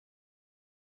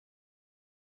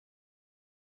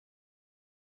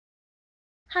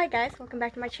Hi guys, welcome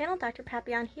back to my channel. Dr.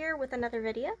 Papillon here with another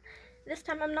video. This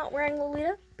time I'm not wearing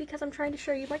Lolita because I'm trying to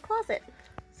show you my closet.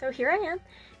 So here I am.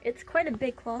 It's quite a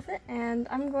big closet and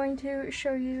I'm going to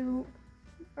show you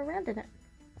around in it.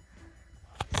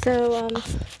 So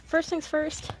first things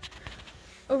first,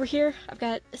 over here I've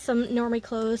got some normie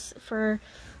clothes for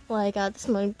this is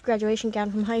my graduation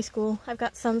gown from high school. I've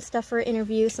got some stuff for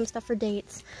interviews, some stuff for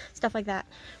dates, stuff like that.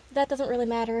 That doesn't really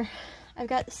matter. I've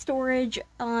got storage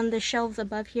on the shelves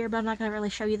above here, but I'm not going to really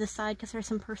show you this side because there's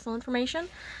some personal information.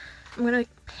 I'm going to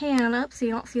pan up so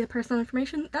you don't see the personal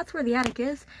information. That's where the attic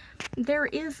is. There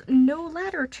is no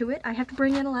ladder to it. I have to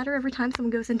bring in a ladder every time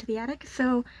someone goes into the attic.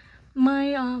 So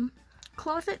my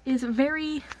closet is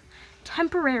very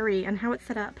temporary on how it's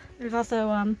set up. There's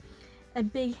also a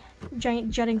big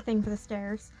giant jutting thing for the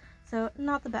stairs. So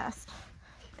not the best.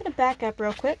 I'm going to back up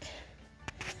real quick.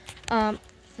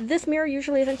 This mirror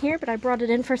usually isn't here, but I brought it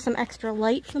in for some extra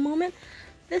light for the moment.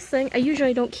 This thing I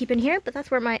usually don't keep in here, but that's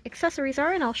where my accessories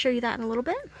are, and I'll show you that in a little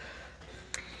bit.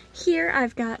 Here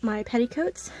I've got my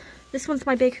petticoats. This one's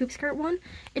my big hoop skirt one.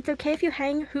 It's okay if you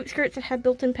hang hoop skirts that have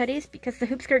built-in petties, because the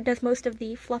hoop skirt does most of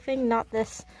the fluffing, not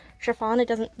this chiffon. It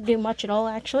doesn't do much at all,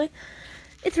 actually.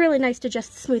 It's really nice to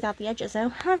just smooth out the edges,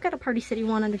 though. I've got a Party City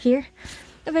one under here.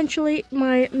 Eventually,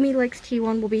 my Me Likes Tea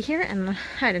one will be here, and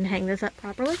I didn't hang this up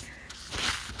properly.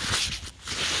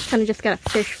 Kind of just gotta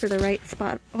fish for the right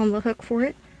spot on the hook for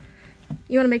it.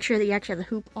 You want to make sure that you actually have the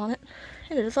hoop on it,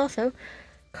 and it is also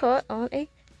caught on a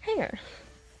hanger.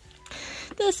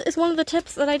 This is one of the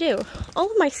tips that I do.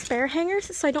 All of my spare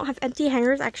hangers, so I don't have empty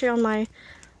hangers actually on my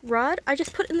rod, I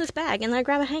just put in this bag and then I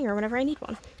grab a hanger whenever I need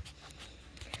one.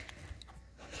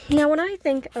 Now when I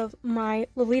think of my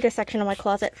Lolita section of my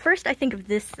closet, first I think of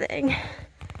this thing.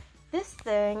 This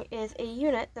thing is a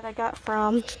unit that I got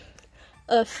from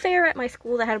a fair at my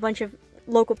school that had a bunch of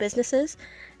local businesses,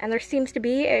 and there seems to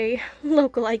be a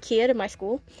local IKEA to my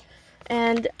school,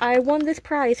 and I won this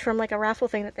prize from like a raffle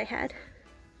thing that they had.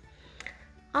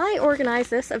 I organized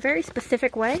this a very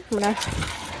specific way. I'm gonna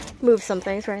move some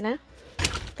things right now.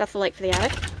 That's the light for the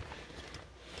attic,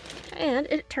 and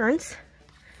it turns.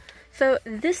 So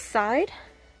this side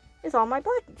is all my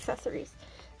black accessories.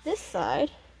 This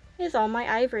side is all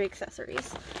my ivory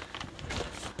accessories.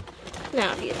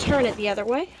 Now, if you turn it the other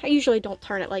way, I usually don't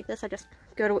turn it like this, I just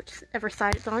go to whichever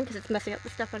side it's on because it's messing up the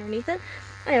stuff underneath it.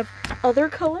 I have other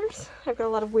colors. I've got a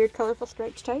lot of weird colorful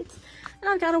striped tights. And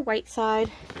I've got a white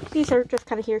side. These are just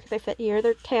kind of here because they fit here.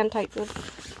 They're tan tights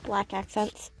with black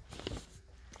accents.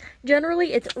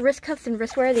 Generally, it's wrist cuffs and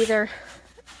wrist wear. These are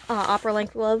opera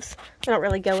length gloves. They don't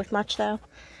really go with much though.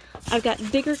 I've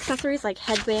got bigger accessories like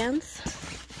headbands.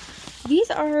 These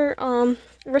are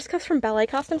wrist cuffs from ballet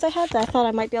costumes I had that I thought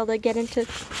I might be able to get into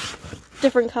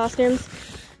different costumes.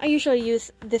 I usually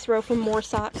use this row for more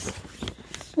socks.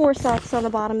 More socks on the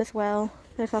bottom as well.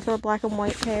 There's also a black and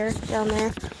white pair down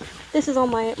there. This is all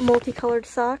my multicolored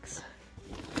socks.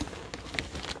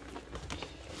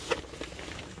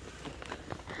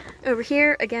 Over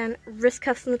here, again, wrist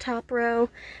cuffs in the top row.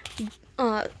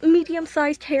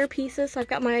 Medium-sized hair pieces. So I've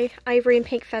got my ivory and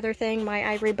pink feather thing, my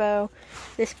ivory bow,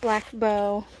 this black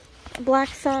bow, black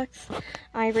socks,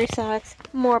 ivory socks,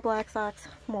 more black socks,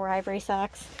 more ivory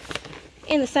socks.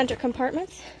 In the center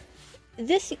compartments,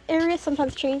 this area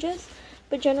sometimes changes,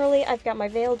 but generally I've got my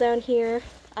veil down here,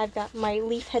 I've got my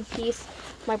leaf headpiece,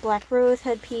 my black rose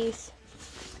headpiece,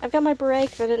 I've got my beret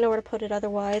because I didn't know where to put it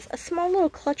otherwise, a small little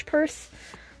clutch purse,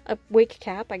 a wig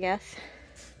cap I guess.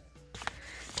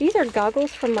 These are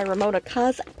goggles from my Ramona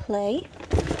cosplay.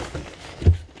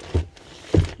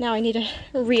 Now I need to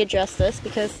readjust this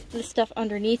because the stuff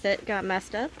underneath it got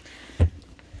messed up.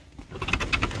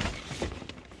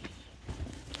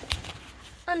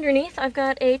 Underneath I've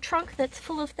got a trunk that's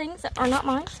full of things that are not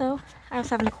mine, so I also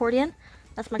have an accordion.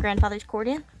 That's my grandfather's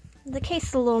accordion. The case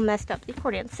is a little messed up. The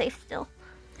accordion's safe still.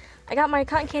 I got my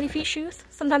cotton candy feet shoes.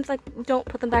 Sometimes I don't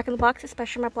put them back in the box,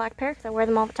 especially my black pair because I wear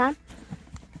them all the time.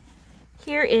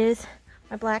 Here is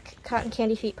my black cotton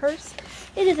candy feet purse.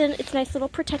 It is in its nice little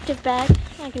protective bag.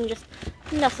 I can just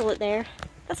nestle it there.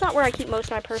 That's not where I keep most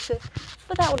of my purses,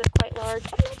 but that one is quite large.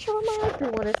 I'm not sure where my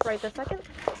other one is right this second.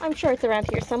 I'm sure it's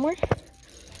around here somewhere.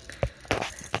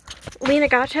 Lena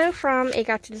Gatto from A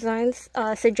Gatto Designs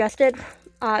suggested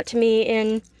to me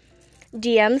in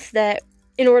DMs that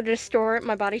in order to store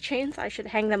my body chains, I should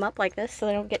hang them up like this so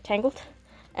they don't get tangled.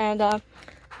 And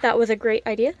that was a great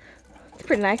idea. It's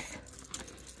pretty nice.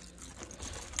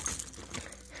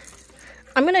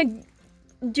 I'm going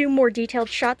to do more detailed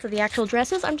shots of the actual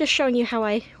dresses. I'm just showing you how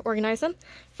I organize them.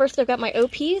 First, I've got my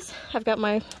OPs. I've got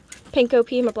my pink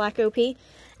OP, my black OP.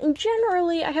 And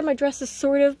generally, I have my dresses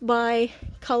sort of by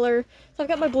color. So I've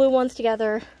got my blue ones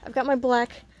together. I've got my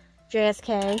black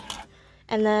JSK.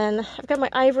 And then I've got my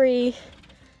ivory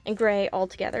and gray all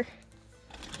together.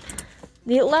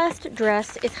 The last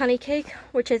dress is Honey Cake,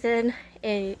 which is in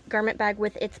a garment bag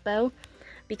with its bow.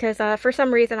 Because for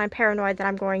some reason I'm paranoid that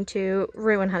I'm going to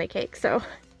ruin Honey Cake. So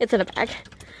it's in a bag.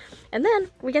 And then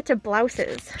we get to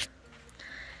blouses.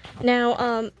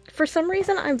 Now, for some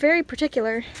reason, I'm very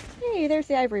particular. Hey, there's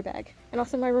the ivory bag. And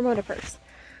also my Ramona purse.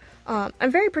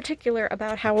 I'm very particular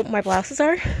about how my blouses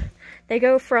are. They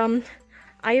go from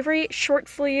ivory short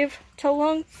sleeve to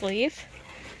long sleeve.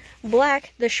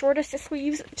 Black, the shortest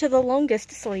sleeves to the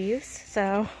longest sleeves.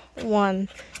 So, 1,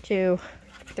 2,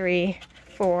 3,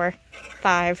 4,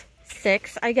 5,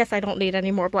 6. I guess I don't need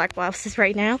any more black blouses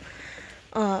right now.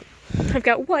 I've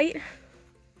got white.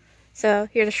 So,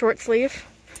 here's a short sleeve.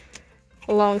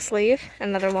 Long sleeve,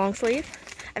 another long sleeve.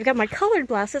 I've got my colored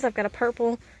blouses. I've got a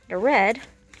purple and a red.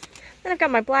 Then I've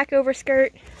got my black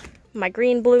overskirt, my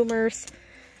green bloomers.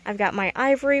 I've got my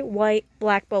ivory, white,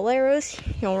 black boleros.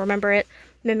 You'll remember it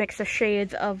mimics the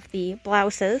shades of the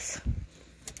blouses.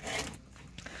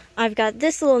 I've got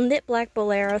this little knit black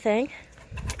bolero thing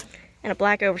and a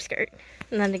black overskirt.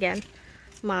 And then again,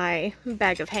 my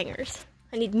bag of hangers.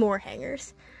 I need more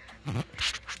hangers.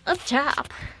 Up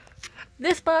top,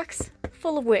 this box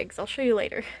full of wigs. I'll show you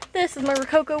later. This is my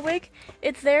Rococo wig.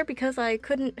 It's there because I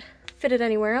couldn't fit it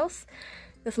anywhere else.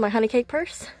 This is my Honey Cake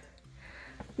purse.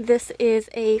 This is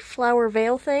a flower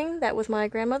veil thing that was my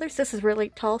grandmother's. This is really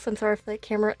tall, so I'm sorry if the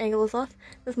camera angle is off.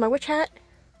 This is my witch hat.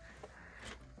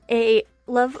 A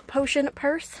love potion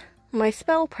purse. My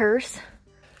spell purse.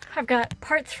 I've got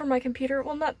parts for my computer.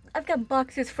 Well, I've got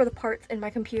boxes for the parts in my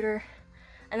computer.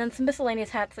 And then some miscellaneous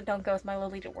hats that don't go with my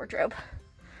Lolita wardrobe.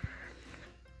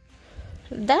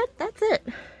 That's it.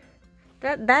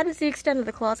 That is the extent of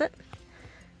the closet.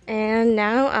 And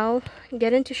now I'll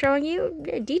get into showing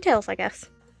you details, I guess.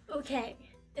 Okay,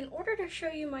 in order to show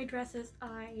you my dresses,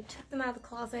 I took them out of the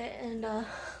closet and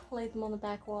laid them on the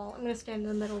back wall. I'm gonna stand in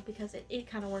the middle because it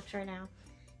kind of works right now.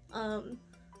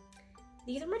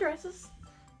 These are my dresses.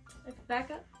 If I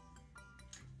back up,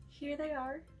 here they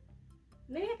are.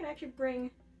 Maybe I can actually bring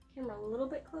the camera a little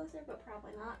bit closer, but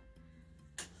probably not.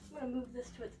 I'm gonna move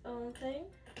this to its own thing.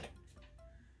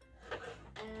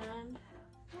 And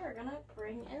we're gonna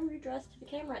bring every dress to the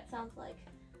camera, it sounds like.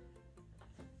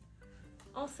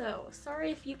 Also, sorry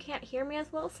if you can't hear me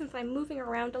as well, since I'm moving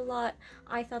around a lot,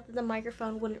 I thought that the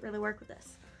microphone wouldn't really work with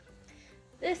this.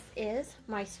 This is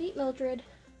my Sweet Mildred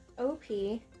OP.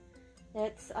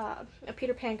 It's a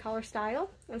Peter Pan collar style,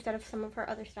 instead of some of her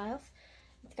other styles.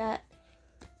 It's got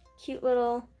cute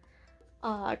little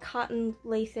cotton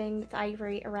lacing that's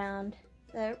ivory around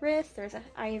the wrist. There's an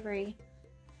ivory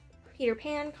Peter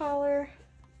Pan collar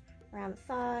around the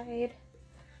side.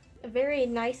 A very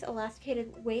nice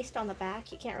elasticated waist on the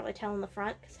back. You can't really tell in the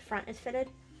front because the front is fitted.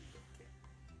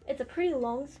 It's a pretty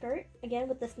long skirt, again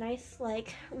with this nice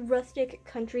like rustic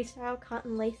country style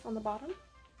cotton lace on the bottom.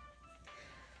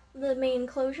 The main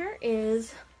closure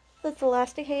is that's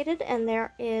elasticated and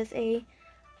there is a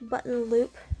button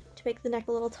loop to make the neck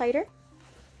a little tighter.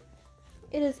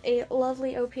 It is a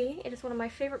lovely OP. It is one of my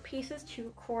favorite pieces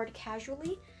to cord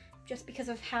casually just because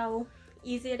of how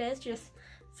easy it is. Just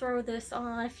throw this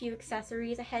on, a few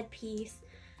accessories, a headpiece,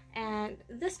 and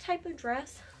this type of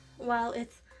dress, while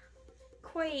it's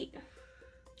quite,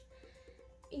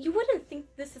 you wouldn't think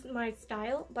this is my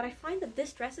style, but I find that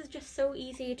this dress is just so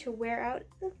easy to wear out.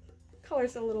 The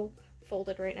color's a little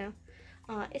folded right now.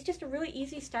 It's just a really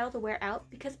easy style to wear out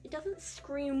because it doesn't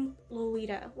scream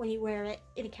Lolita when you wear it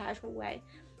in a casual way.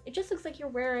 It just looks like you're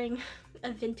wearing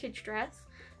a vintage dress,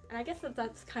 and I guess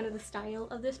that's kind of the style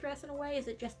of this dress in a way, is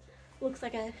it just looks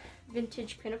like a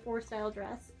vintage pinafore style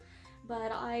dress.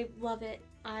 But I love it.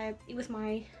 It was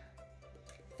my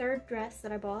third dress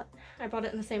that I bought. I bought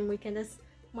it in the same weekend as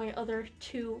my other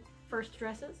two first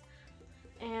dresses.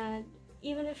 And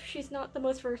even if she's not the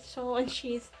most versatile and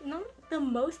she's not the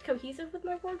most cohesive with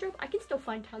my wardrobe, I can still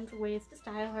find tons of ways to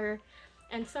style her.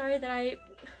 And sorry that I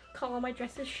call all my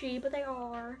dresses she, but they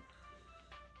are.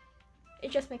 It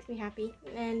just makes me happy.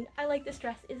 And I like this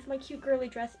dress. It is my cute girly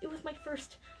dress. It was my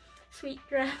first sweet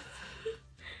dress.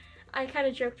 I kind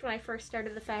of joked when I first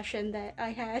started the fashion that I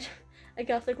had a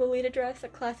gothic Lolita dress, a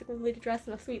classic Lolita dress,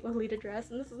 and a sweet Lolita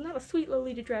dress. And this is not a sweet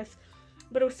Lolita dress,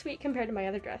 but it was sweet compared to my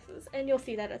other dresses. And you'll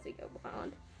see that as we go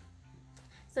on.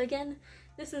 So again,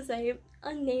 this is a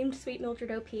unnamed Sweet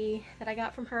Mildred OP that I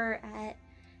got from her at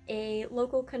a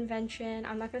local convention.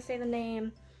 I'm not going to say the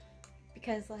name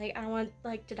because like I don't want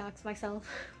like to dox myself,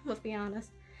 let's be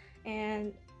honest.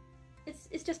 And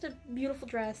it's just a beautiful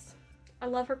dress. I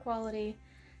love her quality.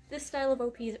 This style of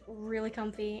OP is really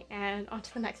comfy, and on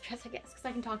to the next dress, I guess, because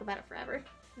I can talk about it forever.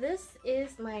 This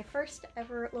is my first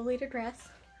ever Lolita dress,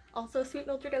 also Sweet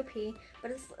Mildred OP,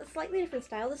 but it's a slightly different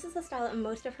style. This is the style that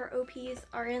most of her OPs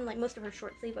are in, like most of her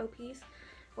short sleeve OPs,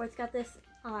 where it's got this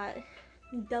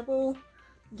double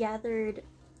gathered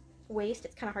waist.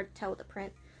 It's kind of hard to tell with the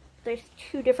print. There's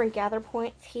two different gather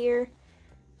points here,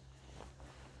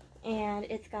 and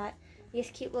it's got these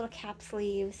cute little cap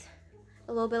sleeves,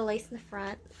 a little bit of lace in the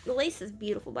front. The lace is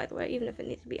beautiful, by the way, even if it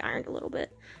needs to be ironed a little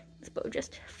bit. This bow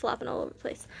just flopping all over the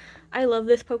place. I love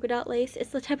this polka dot lace.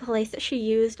 It's the type of lace that she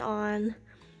used on,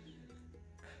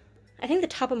 I think, the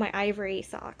top of my ivory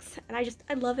socks, and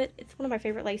I love it. It's one of my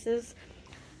favorite laces.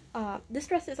 This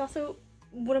dress is also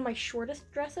one of my shortest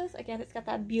dresses. Again, it's got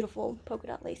that beautiful polka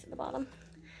dot lace at the bottom.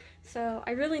 So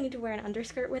I really need to wear an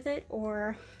underskirt with it,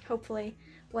 or hopefully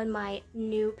when my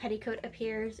new petticoat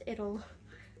appears, it'll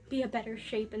be a better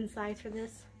shape and size for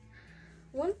this.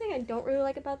 One thing I don't really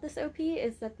like about this OP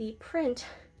is that the print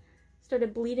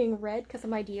started bleeding red because of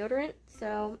my deodorant,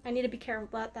 so I need to be careful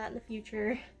about that in the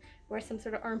future. Wear some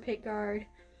sort of armpit guard,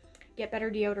 get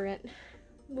better deodorant.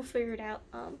 We'll figure it out.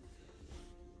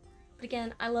 But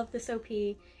again, I love this OP.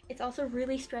 It's also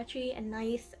really stretchy and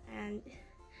nice, and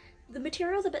the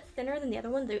material's a bit thinner than the other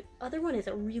one. The other one is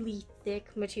a really thick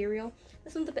material.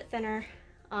 This one's a bit thinner,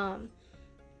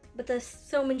 but the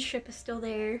sew-manship is still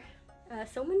there.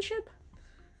 Sew-manship?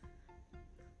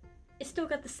 It's still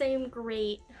got the same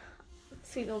great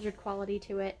Sweet Mildred quality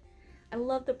to it. I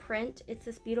love the print. It's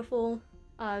this beautiful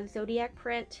zodiac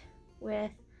print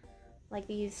with like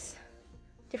these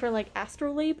different like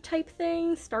astrolabe type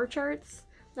things, star charts.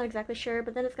 Not exactly sure,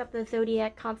 but then it's got the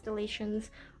zodiac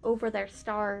constellations over their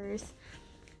stars.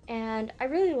 And I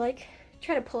really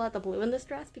try to pull out the blue in this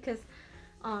dress because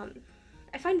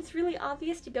I find it's really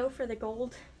obvious to go for the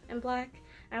gold and black.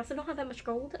 I also don't have that much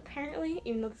gold, apparently,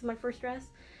 even though this is my first dress.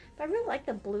 But I really like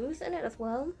the blues in it as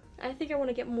well. I think I want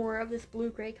to get more of this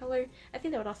blue-gray color. I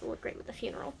think that would also look great with the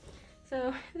funeral.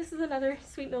 So this is another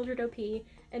Sweet Mildred OP,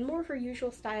 and more of her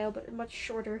usual style, but a much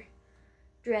shorter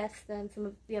dress than some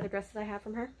of the other dresses I have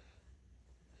from her.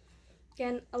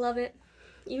 Again, I love it.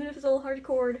 Even if it's a little hard to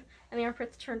cord, and the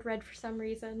armpits turned red for some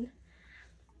reason.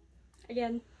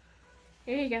 Again,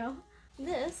 here you go.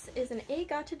 This is an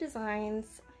Agata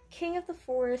Designs King of the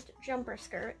Forest jumper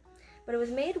skirt, but it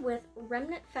was made with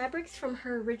remnant fabrics from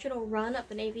her original run of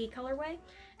the navy colorway,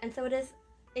 and so it is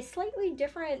a slightly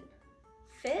different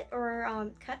fit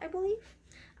or cut, I believe.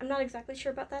 I'm not exactly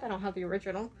sure about that. I don't have the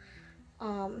original.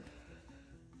 Some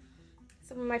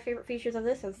of my favorite features of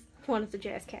this is, one, it's a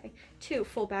JSK. Two,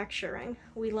 full back shirring.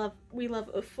 We love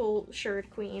a full shirred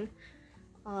queen.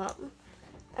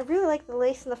 I really like the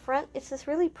lace in the front. It's this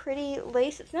really pretty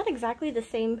lace. It's not exactly the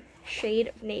same shade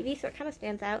of navy, so it kind of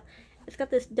stands out. It's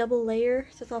got this double layer,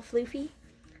 so it's all floofy.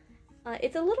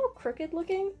 It's a little crooked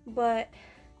looking, but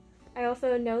I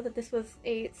also know that this was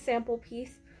a sample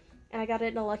piece, and I got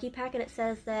it in a lucky pack, and it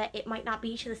says that it might not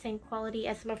be to the same quality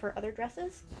as some of her other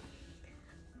dresses.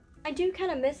 I do kind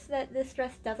of miss that this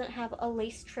dress doesn't have a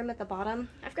lace trim at the bottom.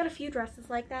 I've got a few dresses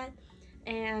like that,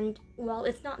 and while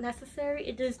it's not necessary,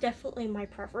 it is definitely my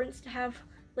preference to have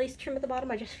lace trim at the bottom.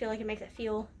 I just feel like it makes it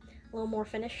feel a little more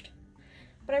finished.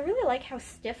 But I really like how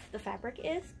stiff the fabric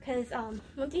is, because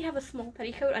once you have a small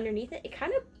petticoat underneath it, it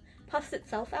kind of puffs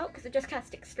itself out because it just kind of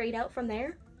sticks straight out from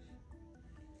there.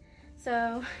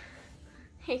 So,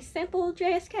 a sample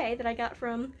JSK that I got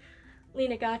from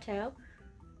Lena Gatto.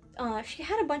 She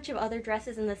had a bunch of other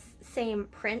dresses in the same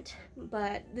print,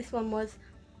 but this one was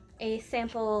a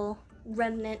sample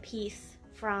remnant piece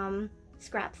from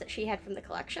scraps that she had from the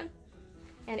collection.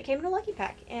 And it came in a lucky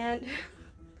pack, and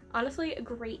honestly, a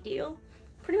great deal.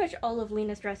 Pretty much all of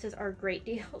Lena's dresses are great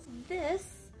deals.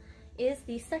 This is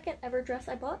the second ever dress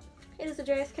I bought. It is a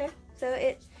JSK, so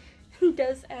it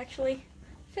does actually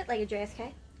fit like a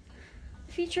JSK.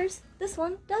 The features, this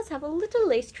one does have a little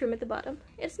lace trim at the bottom.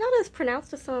 It's not as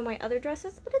pronounced as some of my other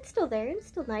dresses, but it's still there. It's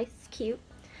still nice, it's cute.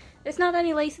 There's not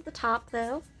any lace at the top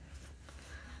though.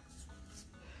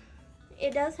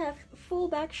 It does have full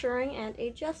back shirring and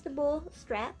adjustable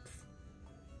straps.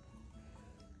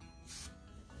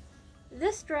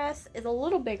 This dress is a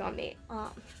little big on me.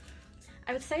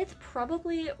 I would say it's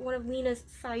probably one of Lena's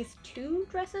size 2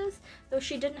 dresses, though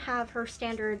she didn't have her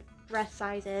standard dress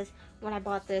sizes when I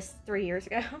bought this 3 years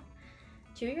ago.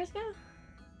 2 years ago?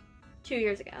 2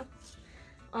 years ago.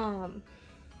 I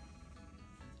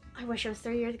wish it was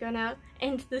 3 years ago now.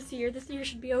 And this year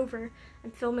should be over.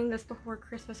 I'm filming this before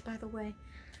Christmas, by the way.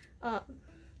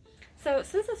 So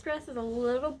since this dress is a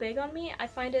little big on me, I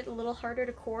find it a little harder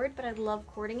to cord, but I love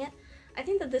cording it. I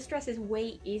think that this dress is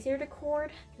way easier to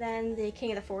cord than the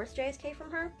King of the Forest JSK from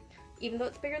her, even though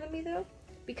it's bigger than me though,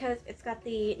 because it's got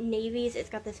the navies, it's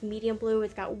got this medium blue,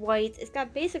 it's got whites, it's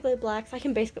got basically black, so I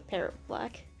can basically pair it with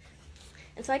black.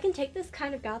 And so I can take this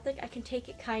kind of gothic, I can take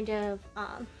it kind of,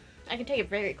 I can take it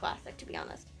very classic, to be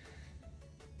honest.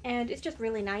 And it's just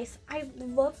really nice. I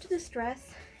loved this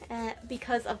dress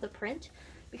because of the print,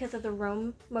 because of the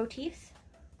Rome motifs.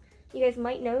 You guys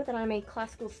might know that I'm a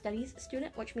classical studies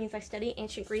student, which means I study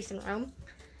ancient Greece and Rome,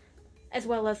 as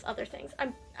well as other things.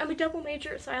 I'm a double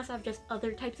major, so I also have just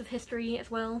other types of history as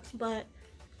well, but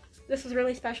this was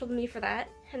really special to me for that.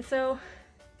 And so,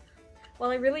 while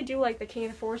I really do like the King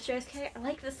of the Forest JSK, I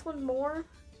like this one more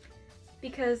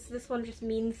because this one just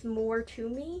means more to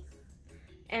me.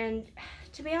 And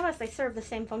to be honest, they serve the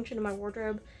same function in my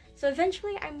wardrobe. So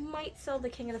eventually I might sell the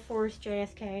King of the Forest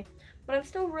JSK, but I'm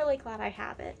still really glad I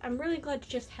have it. I'm really glad to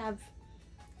just have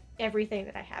everything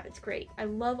that I have. It's great. I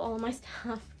love all of my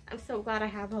stuff. I'm so glad I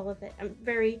have all of it. I'm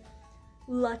very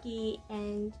lucky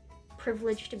and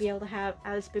privileged to be able to have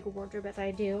as big a wardrobe as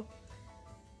I do.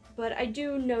 But I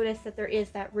do notice that there is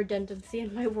that redundancy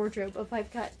in my wardrobe of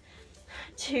I've got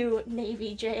 2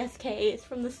 navy JSKs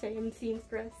from the same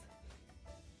seamstress.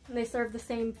 And they serve the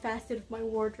same facet of my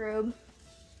wardrobe.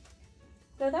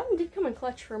 Now that one did come in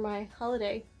clutch for my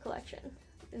holiday collection,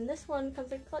 and this one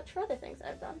comes in clutch for other things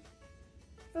I've done.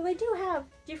 So they do have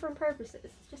different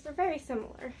purposes, just they're very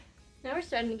similar. Now we're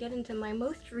starting to get into my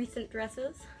most recent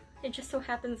dresses. It just so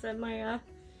happens that my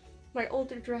my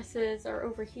older dresses are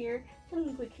over here.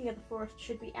 Technically King of the Forest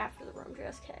should be after the Rome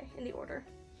JSK in the order.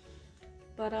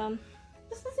 But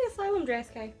this is the Asylum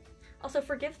JSK. Also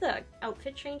forgive the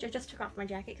outfit change, I just took off my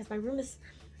jacket because my room is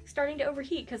starting to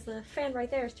overheat because the fan right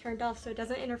there is turned off so it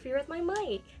doesn't interfere with my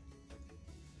mic.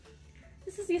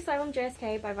 This is the Asylum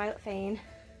JSK by Violet Fane.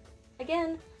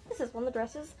 Again, this is one of the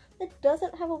dresses that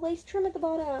doesn't have a lace trim at the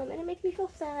bottom, and it makes me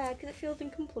feel sad because it feels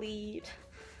incomplete.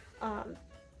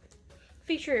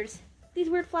 Features these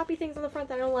weird floppy things on the front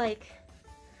that I don't like.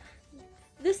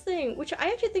 This thing, which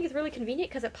I actually think is really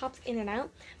convenient because it pops in and out,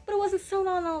 but it wasn't sewn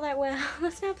on all that well. The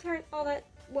snaps aren't all that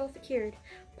well secured.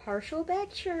 Partial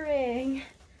back shirring.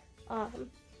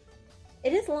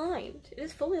 It is lined. It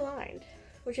is fully lined,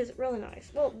 which is really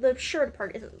nice. Well, the shirt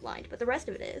part isn't lined, but the rest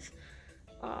of it is.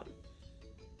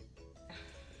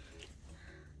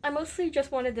 I mostly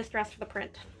just wanted this dress for the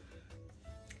print.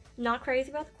 Not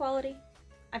crazy about the quality.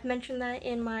 I've mentioned that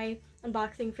in my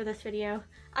unboxing for this video.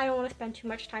 I don't want to spend too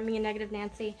much time being a negative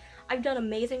Nancy. I've done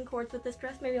amazing cords with this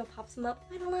dress. Maybe I'll pop some up.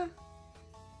 I don't know.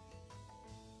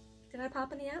 Did I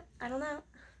pop any up? I don't know.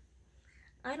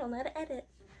 I don't know how to edit.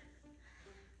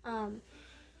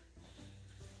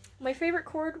 My favorite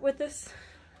cord with this,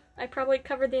 I probably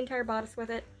covered the entire bodice with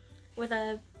it, with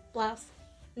a blouse,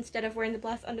 instead of wearing the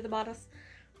blouse under the bodice,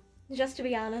 just to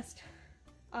be honest.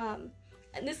 And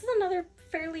this is another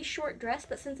fairly short dress,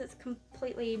 but since it's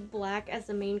completely black as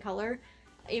the main color,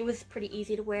 it was pretty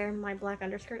easy to wear my black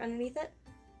underskirt underneath it.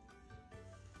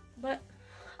 But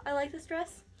I like this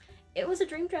dress. It was a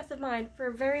dream dress of mine for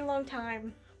a very long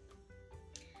time.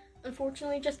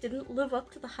 Unfortunately, it just didn't live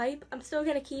up to the hype. I'm still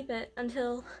gonna keep it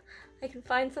until I can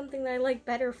find something that I like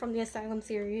better from the Asylum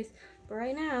series. But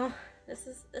right now, this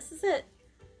is it.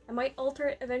 I might alter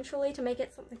it eventually to make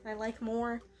it something I like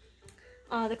more.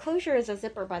 The closure is a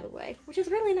zipper, by the way, which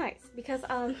is really nice because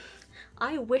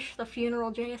I wish the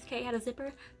funeral JSK had a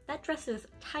zipper. That dress is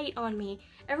tight on me.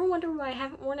 Ever wonder why I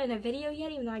haven't worn it in a video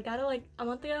yet, even though I got it like a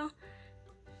month ago?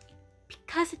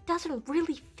 Because it doesn't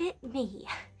really fit me,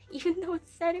 even though it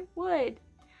said it would.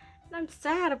 And I'm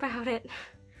sad about it.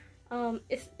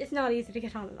 It's not easy to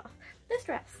get on and off. This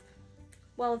dress,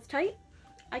 while it's tight,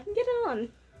 I can get it on.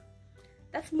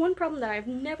 That's one problem that I've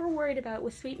never worried about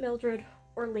with Sweet Mildred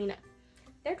or Lena.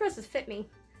 Their dresses fit me.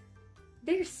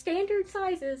 Their standard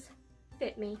sizes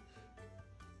fit me.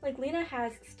 Like Lena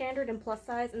has standard and plus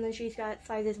size, and then she's got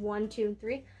sizes 1, 2, and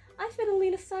 3. I fit in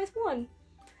Lena's size 1.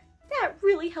 That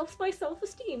really helps my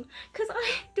self-esteem, because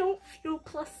I don't feel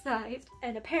plus sized,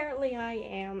 and apparently I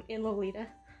am in Lolita.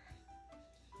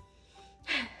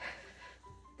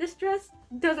 This dress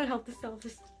doesn't help the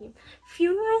self-esteem.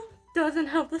 Funeral doesn't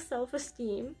help the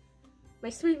self-esteem. My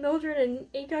Sweet Mildred and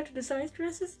 8 Dr. Designs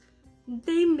dresses,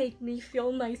 they make me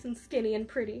feel nice and skinny and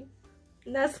pretty.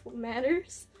 And that's what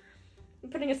matters. I'm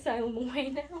putting Asylum away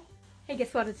now. Hey,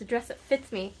 guess what? It's a dress that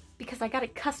fits me, because I got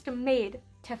it custom made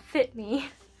to fit me.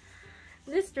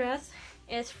 This dress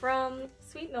is from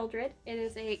Sweet Mildred. It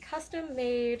is a custom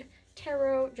made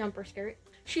tarot jumper skirt.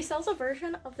 She sells a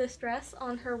version of this dress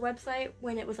on her website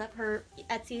when it was up, her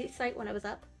Etsy site when it was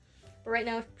up. But right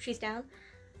now she's down.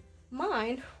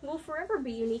 Mine will forever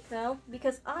be unique though,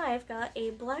 because I've got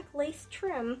a black lace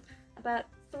trim about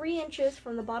 3 inches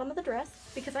from the bottom of the dress,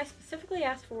 because I specifically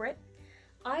asked for it.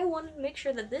 I wanted to make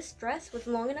sure that this dress was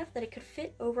long enough that it could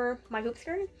fit over my hoop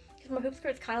skirt, because my hoop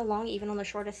skirt's kind of long even on the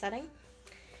shortest setting.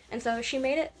 And so she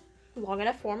made it long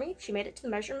enough for me. She made it to the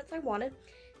measurements I wanted,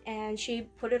 and she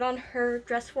put it on her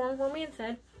dress form for me and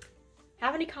said,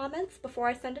 have any comments before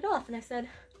I send it off? And I said,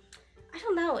 I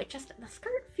don't know, the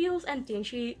skirt feels empty. And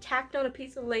she tacked on a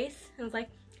piece of lace and was like,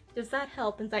 does that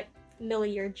help? And it's like,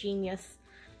 Millie, you're a genius.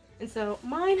 And so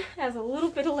mine has a little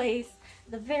bit of lace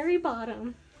at the very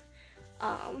bottom.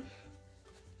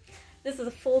 This is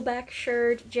a full back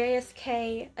shirt,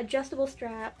 JSK, adjustable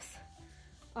straps.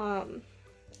 I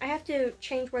have to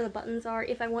change where the buttons are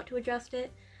if I want to adjust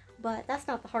it, but that's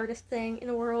not the hardest thing in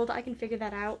the world. I can figure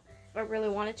that out if I really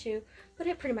wanted to, but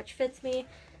it pretty much fits me.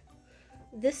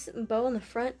 This bow on the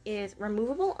front is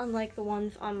removable, unlike the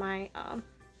ones on my,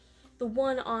 the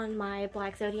one on my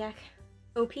Black Zodiac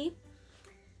OP.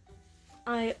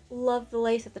 I love the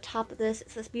lace at the top of this.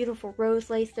 It's this beautiful rose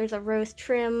lace. There's a rose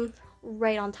trim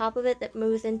right on top of it that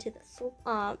moves into the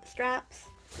straps.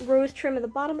 Rose trim at the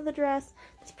bottom of the dress.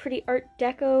 This pretty Art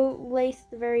Deco lace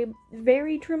at the very,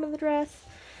 very trim of the dress.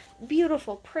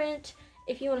 Beautiful print.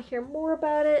 If you want to hear more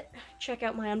about it, check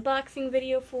out my unboxing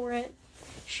video for it.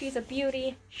 She's a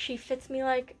beauty. She fits me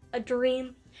like a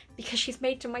dream because she's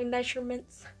made to my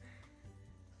measurements.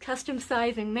 Custom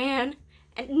sizing, man.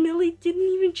 And Millie didn't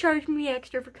even charge me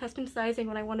extra for custom sizing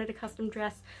when I wanted a custom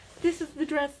dress. This is the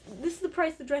dress, this is the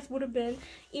price the dress would have been,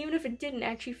 even if it didn't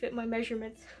actually fit my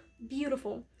measurements.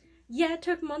 Beautiful. Yeah, it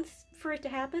took months for it to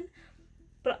happen,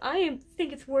 but I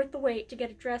think it's worth the wait to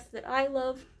get a dress that I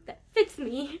love, that fits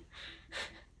me.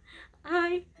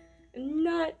 I am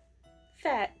not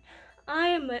fat. I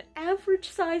am an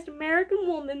average-sized American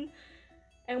woman,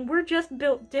 and we're just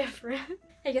built different.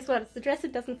 Hey, guess what? It's the dress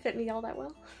that doesn't fit me all that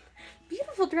well.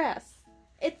 Beautiful dress.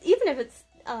 Even if it's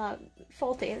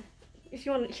faulty. If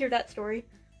you want to hear that story,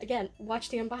 again, watch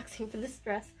the unboxing for this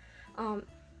dress.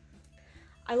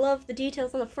 I love the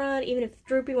details on the front, even if it's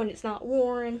droopy when it's not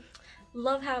worn.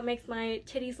 Love how it makes my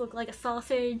titties look like a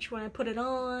sausage when I put it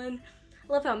on.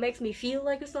 Love how it makes me feel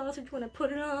like a sausage when I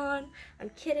put it on. I'm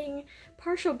kidding.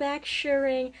 Partial back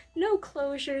shirring, no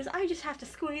closures. I just have to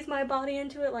squeeze my body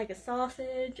into it like a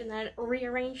sausage and then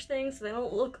rearrange things so they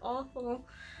don't look awful.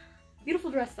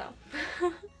 Beautiful dress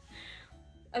though.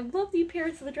 I love the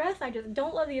appearance of the dress, I just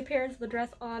don't love the appearance of the dress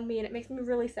on me, and it makes me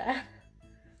really sad.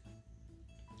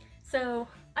 So,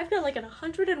 I've got like an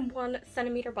 101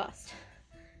 centimeter bust.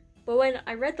 But when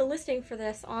I read the listing for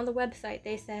this on the website,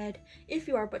 they said, if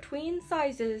you are between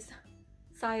sizes,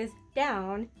 size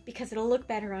down, because it'll look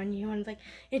better on you. And it's like,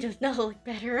 it does not look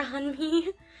better on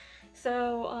me.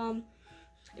 So,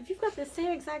 if you've got the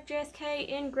same exact JSK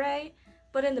in gray,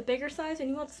 but in the bigger size and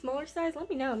you want the smaller size, let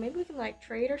me know. Maybe we can like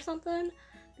trade or something,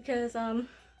 because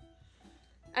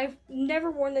I've never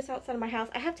worn this outside of my house.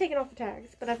 I have taken off the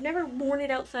tags, but I've never worn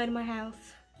it outside of my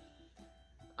house.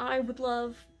 I would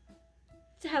love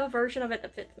to have a version of it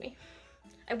that fits me.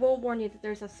 I will warn you that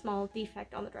there's a small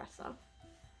defect on the dress though.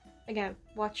 Again,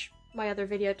 watch my other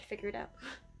video to figure it out.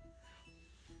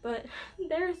 But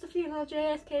there's the female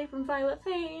JSK from Violet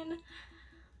Fane.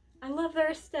 I love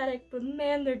their aesthetic, but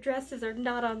man, their dresses are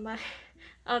not on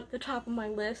the top of my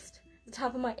list. The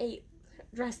top of my 8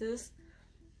 dresses.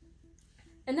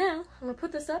 And now, I'm gonna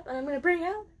put this up and I'm gonna bring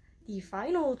out the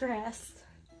final dress.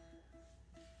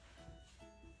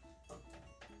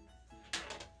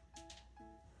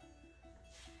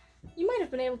 You might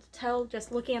have been able to tell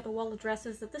just looking at the wall of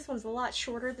dresses that this one's a lot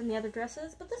shorter than the other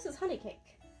dresses, but this is Honey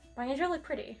Cake by Angelic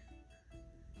Pretty.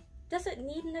 Does it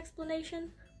need an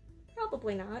explanation?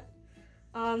 Probably not.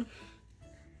 I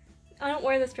don't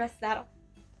wear this dress that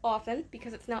often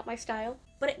because it's not my style,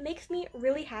 but it makes me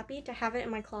really happy to have it in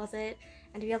my closet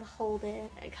and to be able to hold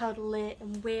it and cuddle it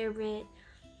and wear it,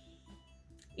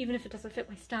 even if it doesn't fit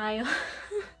my style.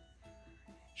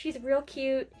 She's real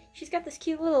cute. She's got this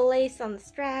cute little lace on the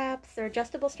straps. They're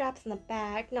adjustable straps in the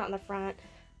back, not in the front.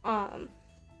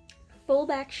 Full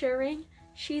back shirring.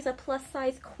 She's a plus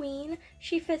size queen.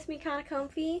 She fits me kind of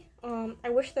comfy. I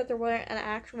wish that there were an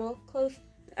actual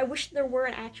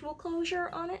closure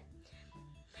on it,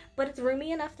 but it's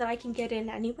roomy enough that I can get in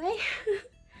anyway.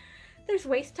 There's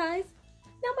waist ties.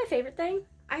 Not my favorite thing.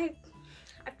 I've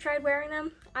tried wearing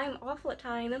them. I'm awful at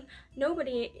tying them.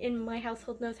 Nobody in my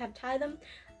household knows how to tie them.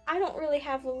 I don't really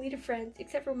have Lolita friends,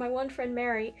 except for my one friend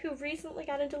Mary, who recently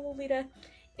got into Lolita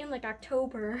in like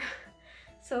October.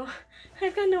 So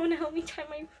I've got no one to help me tie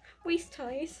my waist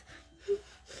ties.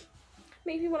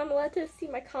 Maybe when I'm allowed to see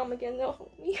my comm again, they'll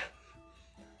help me.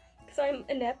 because I'm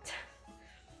inept.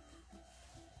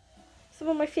 Some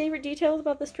of my favorite details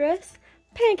about this dress: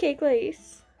 pancake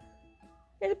lace.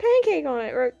 There's a pancake on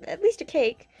it, or at least a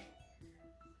cake.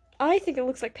 I think it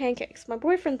looks like pancakes. My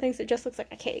boyfriend thinks it just looks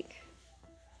like a cake.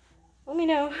 Let me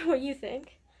know what you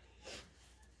think.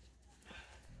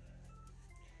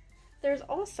 There's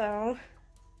also,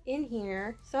 in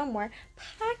here, somewhere,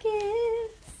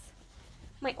 pockets!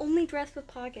 My only dress with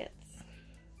pockets.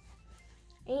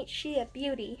 Ain't she a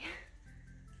beauty?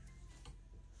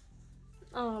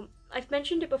 I've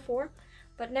mentioned it before,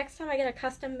 but next time I get a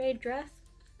custom-made dress,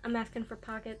 I'm asking for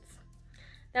pockets.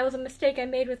 That was a mistake I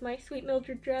made with my Sweet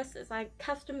Mildred dress, is I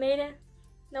custom-made it,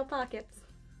 no pockets.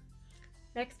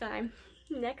 Next time,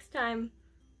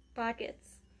 pockets.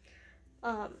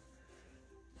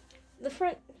 The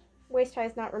front waist tie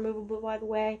is not removable, by the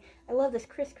way. I love this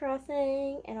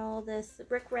crisscrossing and all this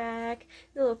rickrack,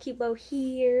 the little cute bow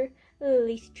here, the little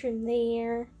lace trim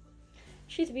there.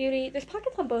 She's a beauty. There's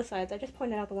pockets on both sides. I just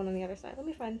pointed out the one on the other side. Let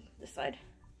me find this side.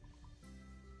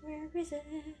 Where is it?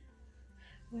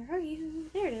 Where are you?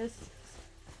 There it is.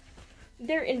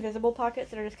 They're invisible pockets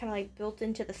that are just kind of like built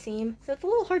into the seam, so it's a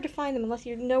little hard to find them unless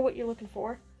you know what you're looking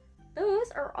for.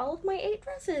 Those are all of my 8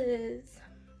 dresses.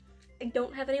 I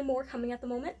don't have any more coming at the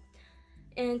moment.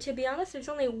 And to be honest, there's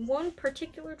only one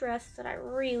particular dress that I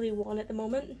really want at the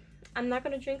moment. I'm not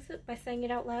going to jinx it by saying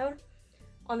it out loud.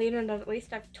 On the internet, at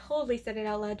least. I've totally said it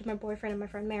out loud to my boyfriend and my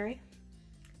friend Mary.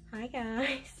 Hi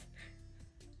guys.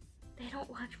 They don't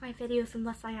watch my videos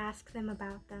unless I ask them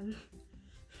about them.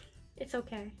 It's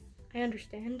okay. I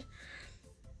understand.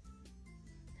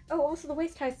 Oh, also the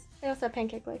waist ties. They also have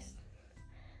pancake lace.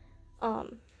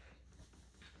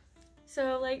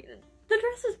 So like, the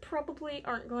dresses probably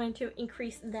aren't going to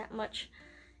increase that much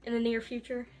in the near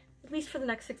future, at least for the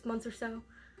next 6 months or so.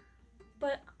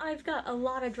 But I've got a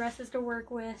lot of dresses to work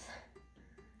with,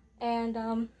 and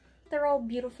they're all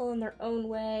beautiful in their own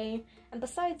way. And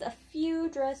besides a few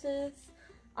dresses,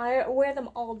 I wear them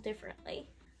all differently.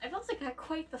 I've also got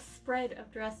quite the spread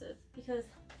of dresses, because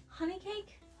Honey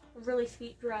Cake, a really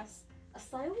sweet dress.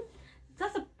 Asylum,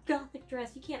 that's a gothic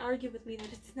dress. You can't argue with me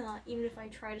that it's not, even if I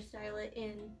try to style it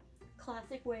in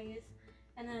classic ways.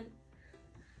 And then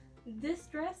this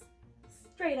dress,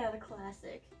 straight out of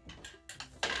classic.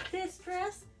 This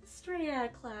dress, straight out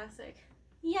of classic.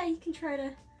 Yeah, you can try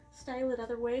to style it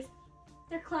other ways.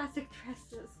 They're classic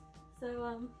dresses.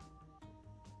 So,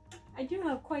 I do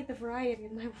have quite the variety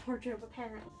in my wardrobe,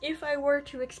 apparently. If I were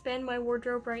to expand my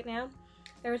wardrobe right now,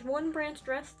 there's one brand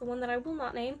dress, the one that I will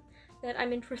not name, that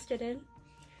I'm interested in.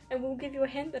 And we'll give you a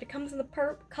hint that it comes in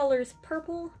the colors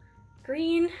purple,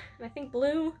 green, and I think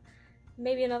blue.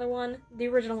 Maybe another one. The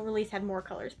original release had more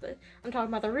colors, but I'm talking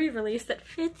about the re-release that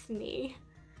fits me.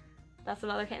 That's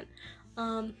another hint.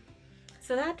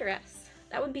 So that dress,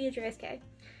 that would be a JSK.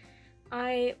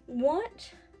 I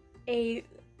want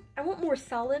more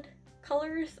solid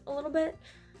colors a little bit,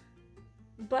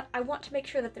 but I want to make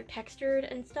sure that they're textured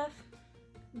and stuff.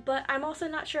 But I'm also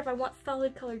not sure if I want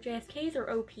solid color JSKs or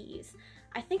OPs.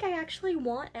 I think I actually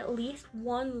want at least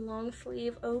one long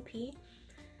sleeve OP. And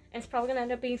it's probably gonna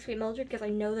end up being Sweet Mildred because I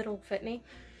know that it'll fit me.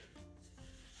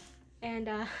 And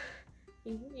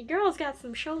your girl's got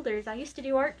some shoulders. I used to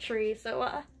do archery, so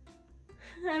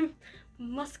I'm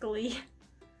muscly.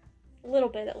 A little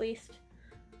bit at least.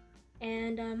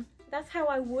 And that's how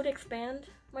I would expand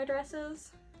my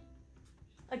dresses.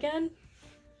 Again,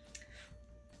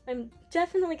 I'm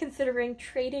definitely considering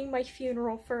trading my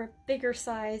funeral for a bigger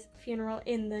size funeral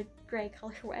in the gray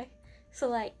colorway. So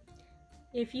like,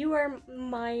 if you are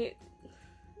my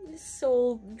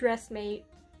soul dressmate,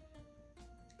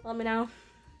 let me know.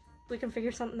 We can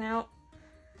figure something out.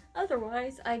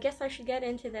 Otherwise, I guess I should get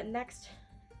into the next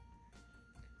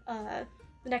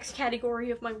category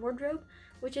of my wardrobe,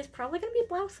 which is probably gonna be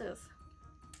blouses.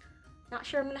 Not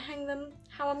sure how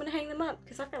I'm gonna hang them up,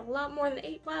 because I've got a lot more than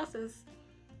 8 blouses.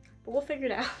 But we'll figure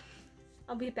it out.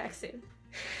 I'll be back soon.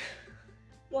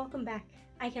 Welcome back.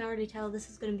 I can already tell this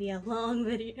is gonna be a long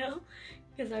video,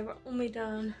 because I've only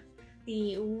done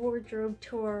the wardrobe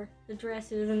tour, the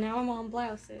dresses, and now I'm on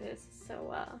blouses.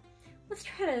 So let's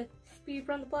try to speed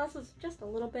run the blouses just a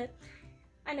little bit.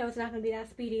 I know it's not gonna be that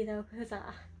speedy though, because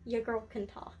your girl can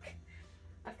talk.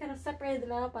 I've kind of separated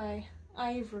them out by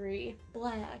ivory,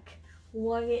 black,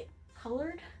 white,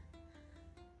 colored.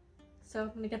 So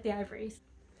I'm gonna get the ivories.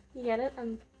 You get it?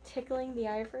 I'm tickling the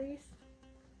ivories.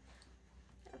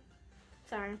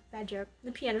 Sorry, bad joke.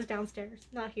 The piano's downstairs,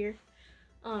 not here.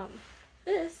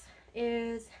 This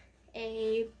is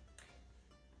a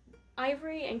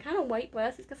ivory and kind of white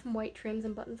blouse. It's got some white trims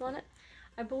and buttons on it.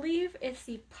 I believe it's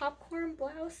the popcorn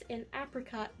blouse in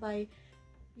apricot by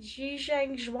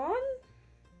Zhizhangjuan?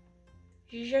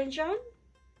 Zhizhangjuan?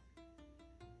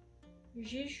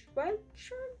 Zhizhuan?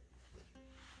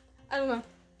 I don't know.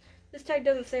 This tag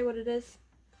doesn't say what it is.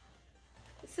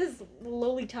 It says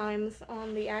Lolita Times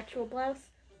on the actual blouse.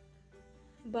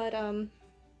 But,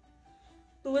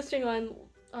 the listing on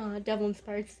Devil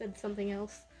Inspired said something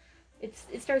else.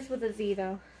 It starts with a Z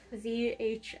though.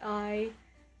 Z-H-I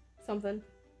something.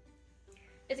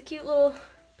 It's a cute little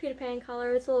Peter Pan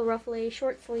color. It's a little ruffly,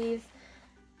 short sleeves.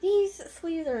 These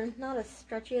sleeves are not as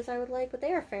stretchy as I would like, but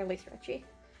they are fairly stretchy.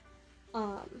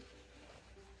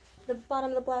 The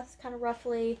bottom of the blouse is kind of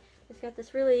ruffly. It's got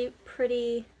this really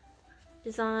pretty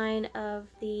design of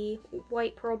the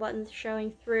white pearl buttons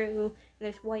showing through, and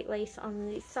there's white lace on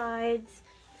the sides.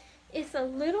 It's a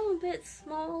little bit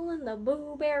small in the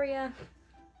boob area.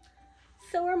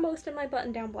 So are most of my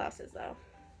button-down blouses though.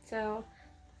 So,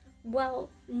 well,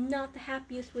 not the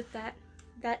happiest with that.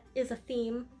 That is a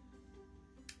theme.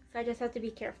 So I just have to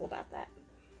be careful about that.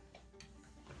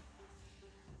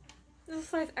 This is a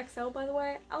size XL, by the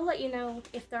way. I'll let you know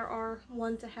if there are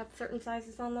ones that have certain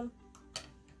sizes on them.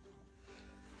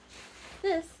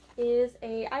 This is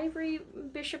a ivory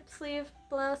bishop sleeve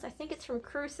blouse. I think it's from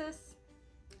Crucis.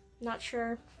 Not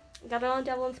sure. Got it on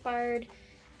Devil Inspired.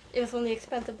 It was one of the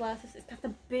expensive blouses. It's got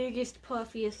the biggest,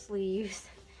 puffiest sleeves.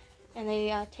 And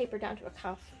they taper down to a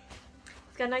cuff.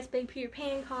 It's got a nice big Peter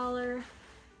Pan collar.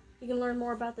 You can learn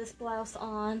more about this blouse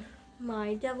on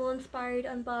my Devil Inspired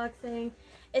unboxing.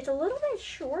 It's a little bit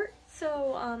short,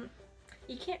 so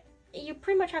you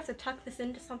pretty much have to tuck this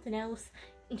into something else,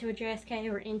 into a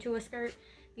JSK or into a skirt,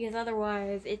 because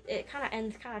otherwise it kind of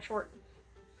ends kind of short.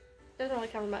 Doesn't really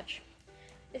cover much.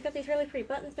 It's got these really pretty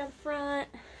buttons down front.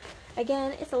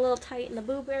 Again, it's a little tight in the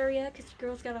boob area because the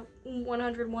girl's got a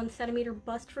 101 centimeter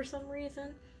bust for some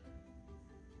reason.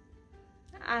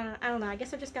 I don't know, I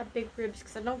guess I just got big ribs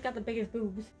because I don't got the biggest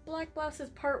boobs. Black blouses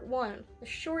part 1, the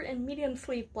short and medium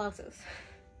sleeve blouses.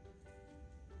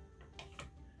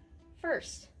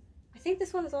 First, I think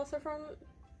this one is also from,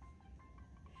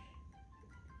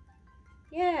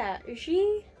 yeah,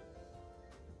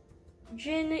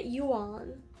 Jin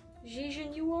Yuan.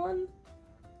 Jin Yuan?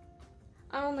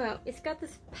 I don't know. It's got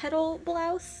this petal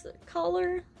blouse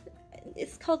collar.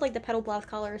 It's called like the petal blouse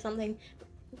collar or something.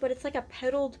 But it's like a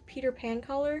petaled Peter Pan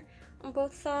collar on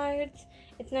both sides.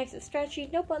 It's nice and stretchy.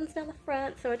 No buttons down the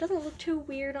front, so it doesn't look too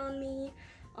weird on me.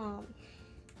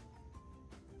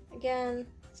 Again,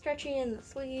 stretchy in the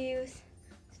sleeves.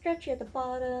 Stretchy at the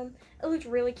bottom. It looks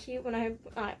really cute when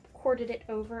I corded it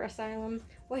over Asylum.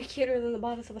 Way cuter than the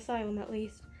bodice of Asylum, at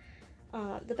least.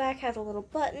 The back has a little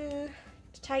button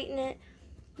to tighten it.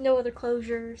 No other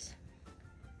closures.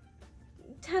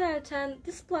 10 out of 10.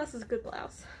 This blouse is a good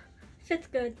blouse. Fits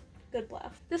good. Good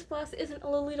blouse. This blouse isn't a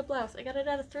Lolita blouse. I got it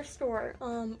at a thrift store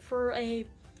for a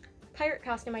pirate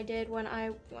costume I did when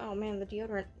oh man, the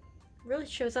deodorant really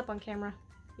shows up on camera.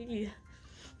 Yeah.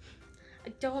 I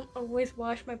don't always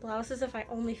wash my blouses if I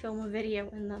only film a video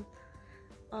in them.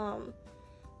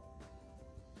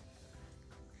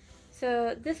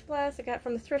 So this blouse I got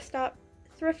from the thrift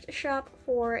shop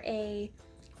for a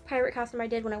pirate costume I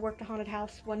did when I worked a haunted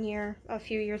house a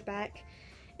few years back.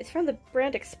 It's from the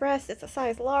brand Express. It's a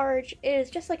size large. It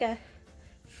is just like a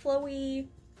flowy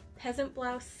peasant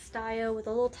blouse style with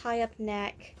a little tie-up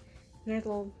neck. And there's a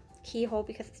little keyhole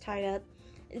because it's tied up.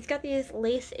 It's got these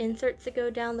lace inserts that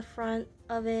go down the front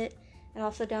of it and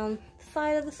also down the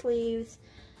side of the sleeves.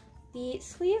 The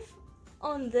sleeve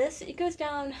on this, it goes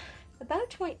down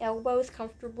about to my elbows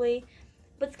comfortably,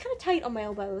 but it's kind of tight on my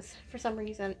elbows for some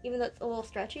reason, even though it's a little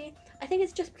stretchy. I think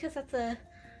it's just because that's a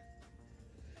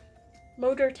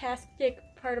motor-tastic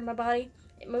part of my body.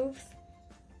 It moves.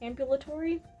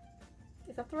 Ambulatory?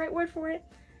 Is that the right word for it?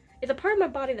 It's a part of my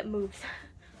body that moves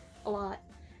a lot.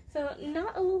 So,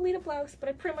 not a Lolita blouse, but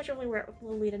I pretty much only wear it with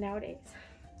Lolita nowadays.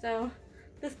 So,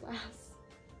 this blouse.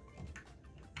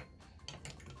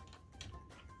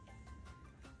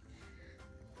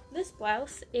 This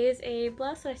blouse is a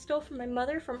blouse that I stole from my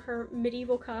mother from her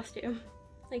medieval costume.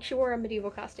 Like, she wore a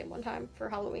medieval costume one time for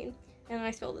Halloween, and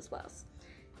I stole this blouse.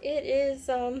 It is,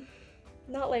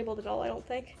 not labeled at all, I don't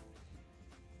think.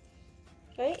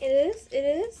 Okay, it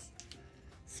is.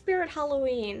 Spirit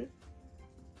Halloween.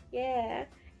 Yeah.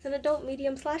 It's an adult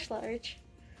medium / large.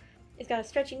 It's got a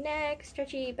stretchy neck,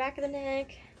 stretchy back of the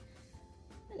neck.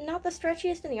 Not the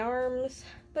stretchiest in the arms,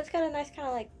 but it's got a nice kind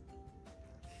of like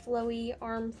flowy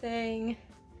arm thing.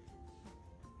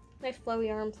 Nice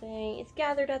flowy arm thing. It's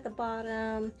gathered at the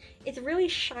bottom. It's really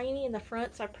shiny in the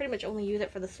front, so I pretty much only use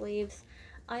it for the sleeves.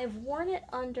 I have worn it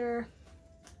under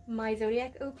my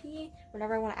Zodiac OP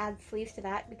whenever I want to add sleeves to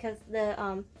that, because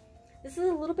the This is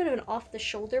a little bit of an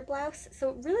off-the-shoulder blouse, so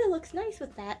it really looks nice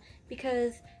with that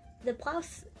because the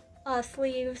blouse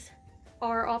sleeves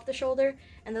are off the shoulder,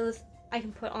 and those I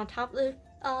can put on top of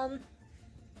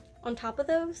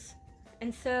those,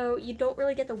 and so you don't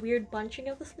really get the weird bunching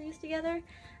of the sleeves together.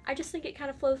 I just think it kind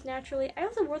of flows naturally. I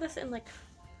also wore this in like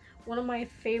one of my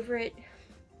favorite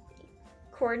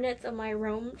coordinates of my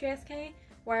Rome JSK,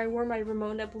 where I wore my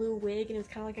Ramona blue wig and it was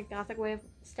kind of like a gothic way of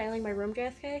styling my Rome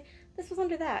JSK. This was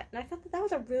under that, and I thought that that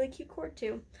was a really cute cord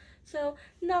too. So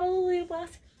not a Lolita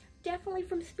blouse, definitely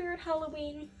from Spirit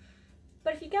Halloween,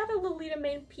 but if you got a Lolita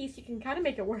main piece, you can kind of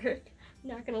make it work,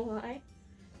 not gonna lie.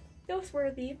 Those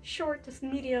were the short to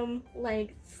medium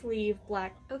length sleeve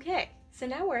black. Okay, so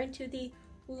now we're into the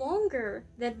longer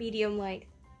than medium length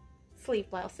sleeve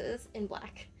blouses in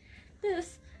black.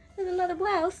 This is another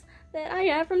blouse that I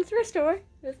got from the thrift store.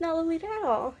 It's not Lolita at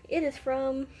all. It is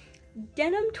from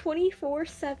Denim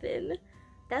 24/7.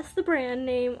 That's the brand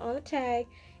name on the tag.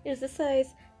 It is a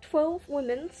size 12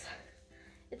 women's.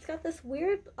 It's got this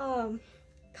weird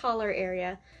collar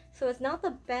area, so it's not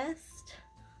the best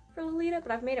for Lolita,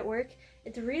 but I've made it work.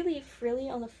 It's really frilly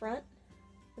on the front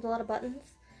with a lot of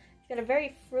buttons. It's got a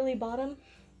very frilly bottom.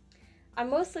 I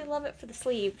mostly love it for the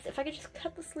sleeves. If I could just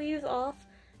cut the sleeves off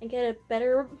and get a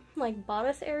better like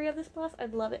bodice area of this blouse,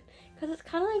 I'd love it. Because it's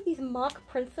kind of like these mock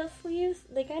princess sleeves.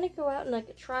 They kind of go out in like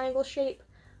a triangle shape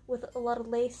with a lot of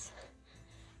lace.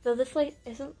 Though this lace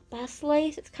isn't the best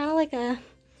lace. It's kind of like a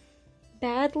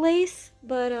bad lace,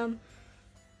 but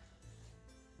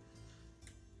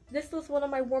this was one of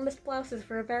my warmest blouses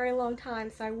for a very long time,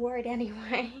 so I wore it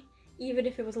anyway, even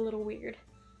if it was a little weird.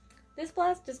 This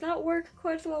blouse does not work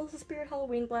quite as well as the Spirit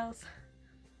Halloween blouse,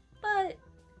 but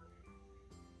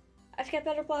I've got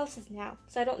better blouses now,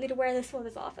 so I don't need to wear this one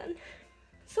as often.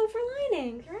 Silver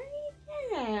linings, right?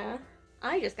 Yeah.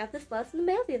 I just got this blouse in the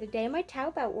mail the other day in my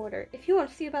Taobao order. If you want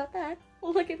to see about that,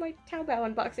 look at my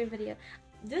Taobao unboxing video.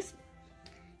 This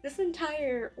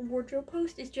entire wardrobe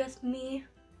post is just me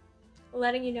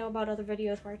letting you know about other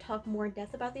videos where I talk more in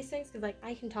depth about these things, because like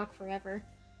I can talk forever.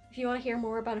 If you want to hear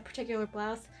more about a particular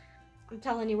blouse, I'm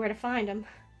telling you where to find them.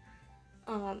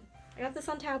 I got this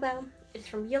on Taobao. It's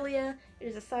from Lolita. It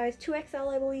is a size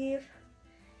 2XL, I believe.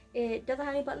 It doesn't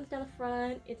have any buttons down the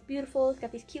front. It's beautiful. It's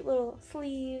got these cute little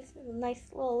sleeves, a nice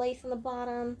little lace on the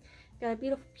bottom. It's got a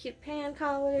beautiful cute pan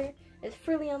collar. It's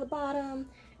frilly on the bottom.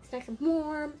 It's nice and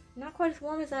warm. Not quite as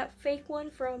warm as that fake one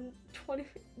from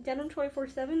Denim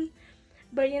 24/7.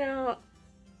 But you know,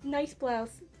 nice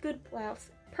blouse, good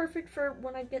blouse. Perfect for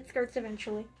when I get skirts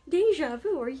eventually. Deja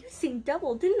vu, are you seeing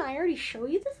double? Didn't I already show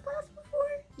you this blouse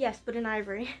before? Yes, but in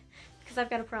ivory, because I've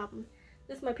got a problem.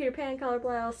 This is my Peter Pan collar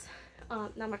blouse.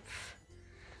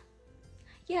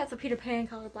 Yeah, it's a Peter Pan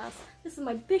collar blouse. This is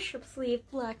my bishop sleeve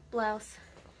black blouse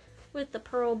with the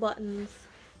pearl buttons.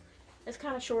 It's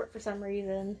kind of short for some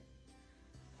reason.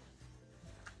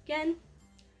 Again,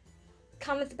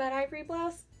 comments about ivory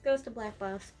blouse goes to black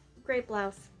blouse. Great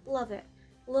blouse, love it.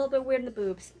 A little bit weird in the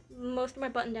boobs. Most of my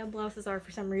button-down blouses are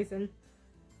for some reason.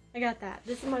 I got that.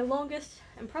 This is my longest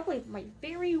and probably my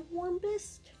very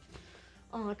warmest.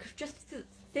 Just because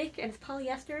it's thick and it's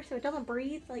polyester, so it doesn't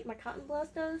breathe like my cotton blouse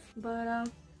does. But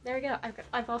there we go.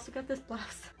 I've also got this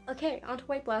blouse. Okay, on to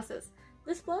white blouses.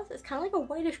 This blouse is kind of like a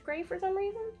whitish gray for some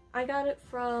reason. I got it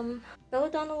from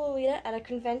Belladonna Lolita at a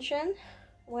convention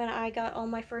when I got all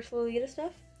my first Lolita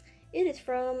stuff. It is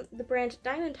from the brand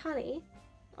Diamond Honey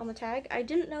on the tag. I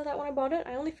didn't know that when I bought it.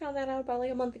 I only found that out about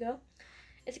like a month ago.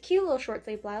 It's a cute little short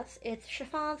sleeve blouse. It's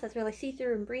chiffon, so it's really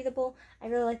see-through and breathable. I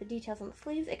really like the details on the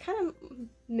sleeves. It kind of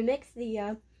mimics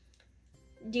the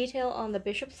detail on the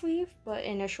bishop sleeve, but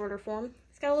in a shorter form.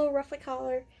 It's got a little ruffly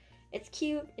collar. It's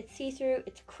cute, it's see-through,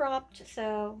 it's cropped,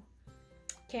 so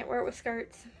can't wear it with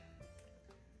skirts.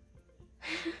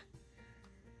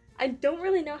 I don't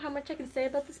really know how much I can say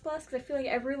about this blouse because I feel like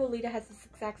every Lolita has this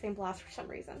exact same blouse for some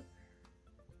reason.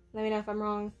 Let me know if I'm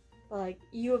wrong, but like,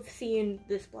 you have seen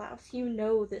this blouse, you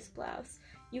know this blouse.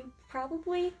 You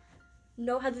probably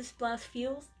know how this blouse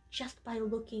feels just by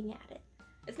looking at it.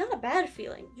 It's not a bad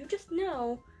feeling, you just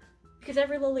know, because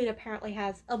every Lolita apparently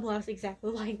has a blouse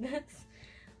exactly like this.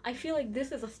 I feel like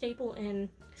this is a staple in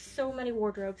so many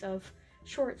wardrobes of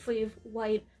short sleeve,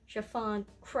 white, chiffon,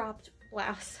 cropped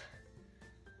blouse.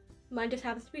 Mine just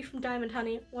happens to be from Diamond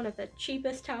Honey, one of the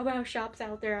cheapest Taobao shops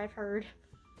out there, I've heard.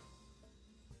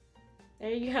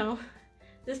 There you go.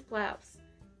 This blouse.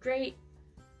 Great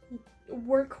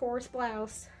workhorse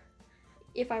blouse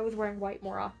if I was wearing white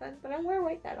more often, but I don't wear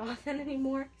white that often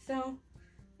anymore, so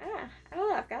I don't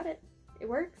know, I've got it. It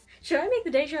works. Should I make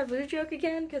the deja vu joke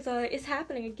again? Because it's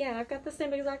happening again. I've got the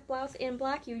same exact blouse in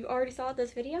black. You already saw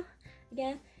this video.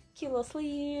 Again, Cute little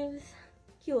sleeves,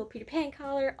 cute little Peter Pan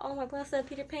collar. All my blouses have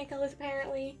Peter Pan collars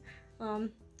apparently.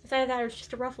 Aside of that, it's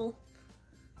just a ruffle.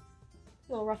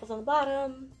 Little ruffles on the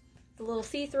bottom. It's a little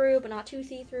see-through, but not too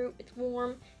see-through. It's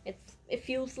warm. It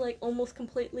feels like almost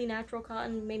completely natural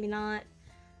cotton, maybe not.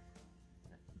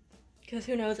 Because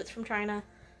who knows, it's from China.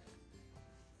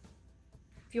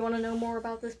 If you want to know more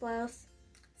about this blouse,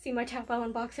 see my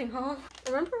Taobao unboxing haul.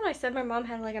 Remember when I said my mom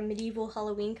had like a medieval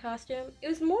Halloween costume? It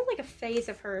was more like a phase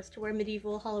of hers to wear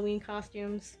medieval Halloween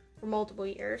costumes for multiple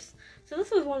years. So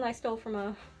this was one I stole from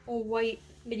a white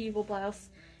medieval blouse.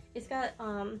 It's got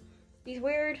these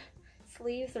weird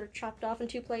sleeves that are chopped off in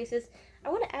two places. I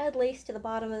want to add lace to the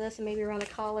bottom of this and maybe around the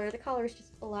collar. The collar is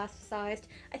just elasticized.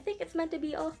 I think it's meant to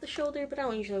be off the shoulder, but I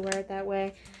don't usually wear it that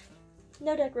way.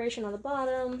 No decoration on the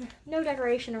bottom, no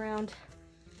decoration around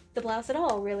the blouse at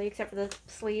all, really, except for the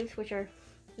sleeves, which are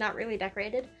not really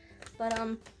decorated. But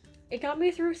it got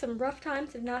me through some rough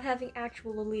times of not having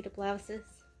actual Lolita blouses.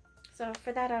 So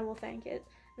for that I will thank it.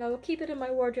 And I will keep it in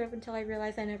my wardrobe until I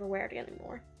realize I never wear it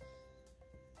anymore.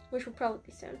 Which will probably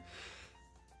be soon.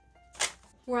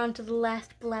 We're on to the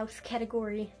last blouse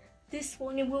category. This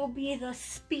one will be the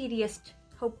speediest,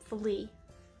 hopefully.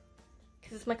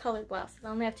 Because it's my colored blouse. I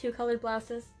only have two colored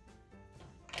blouses.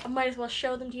 I might as well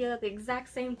show them to you at the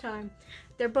exact same time.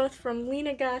 They're both from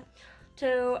Lina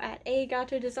Gato at A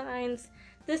Gato Designs.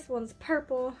 This one's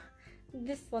purple.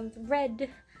 This one's red.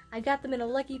 I got them in a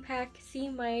lucky pack. See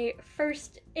my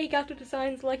first A Gato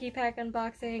Designs lucky pack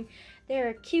unboxing.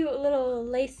 They're cute little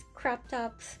lace crop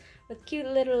tops with cute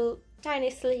little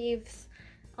tiny sleeves.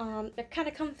 They're kind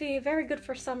of comfy, very good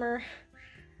for summer.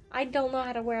 I don't know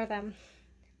how to wear them,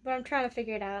 but I'm trying to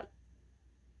figure it out.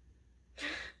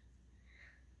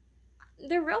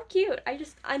 They're real cute.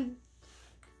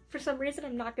 For some reason,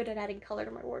 I'm not good at adding color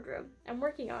to my wardrobe. I'm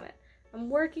working on it. I'm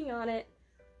working on it.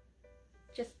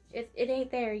 Just, it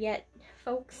ain't there yet,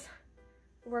 folks.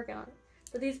 I'm working on it.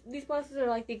 But these blouses are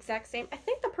like the exact same. I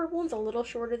think the purple one's a little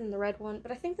shorter than the red one,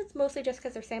 but I think that's mostly just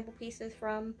because they're sample pieces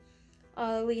from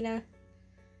Lina.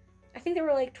 I think they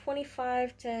were like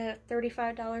 $25 to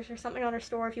 $35 or something on her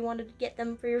store if you wanted to get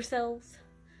them for yourselves.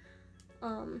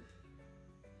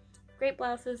 Great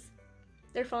blouses.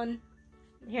 They're fun.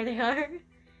 Here they are.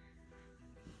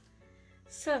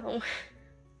 So,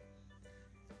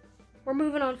 we're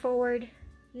moving on forward.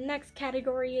 Next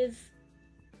category is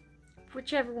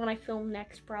whichever one I film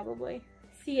next, probably.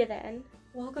 See you then.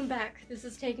 Welcome back. This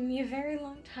is taking me a very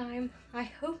long time. I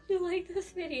hope you like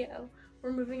this video.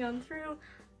 We're moving on through.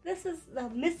 This is the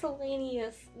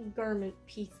miscellaneous garment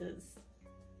pieces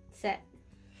set.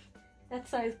 That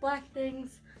size black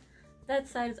things, that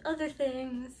size other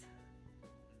things.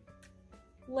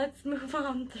 Let's move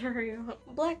on through.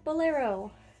 Black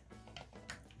bolero.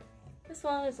 This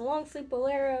one is a long sleeve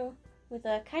bolero with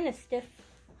a kind of stiff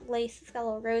lace. It's got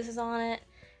little roses on it.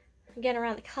 Again,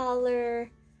 around the collar,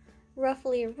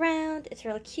 roughly around. It's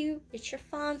really cute. It's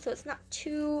chiffon, so it's not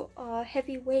too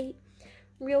heavyweight.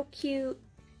 Real cute.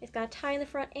 It's got a tie in the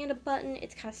front and a button.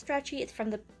 It's kind of stretchy. It's from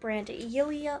the brand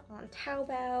Yilia on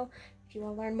Taobao. If you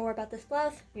want to learn more about this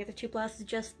blouse, we have the two blouses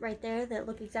just right there that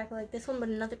look exactly like this one, but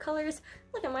in other colors.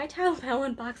 Look at my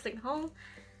Taobao unboxing haul.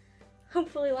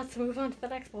 Hopefully, let's move on to the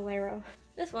next bolero.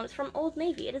 This one is from Old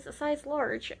Navy. It is a size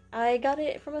large. I got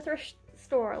it from a thrift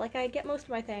store, like I get most of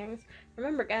my things.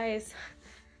 Remember, guys,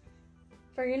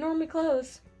 for your normie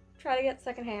clothes, try to get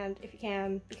secondhand if you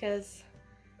can, because,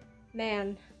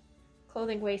 man,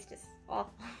 clothing waste is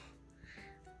awful.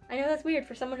 I know that's weird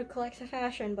for someone who collects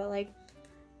fashion, but like,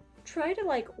 try to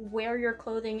like wear your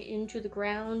clothing into the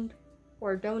ground,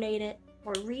 or donate it,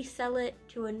 or resell it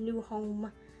to a new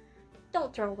home.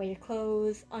 Don't throw away your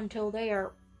clothes until they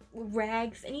are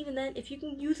rags, and even then, if you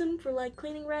can use them for like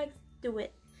cleaning rags, do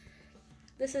it.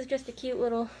 This is just a cute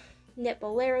little knit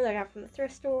bolero that I got from the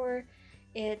thrift store.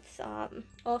 It's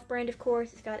off-brand, of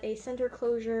course. It's got a center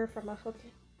closure from a hook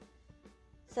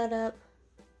setup.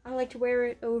 I like to wear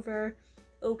it over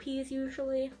OPs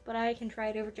usually, but I can try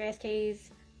it over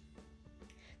JSKs.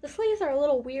 The sleeves are a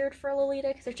little weird for Lolita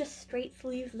because they're just straight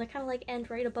sleeves and they kind of like end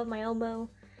right above my elbow,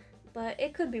 but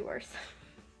it could be worse.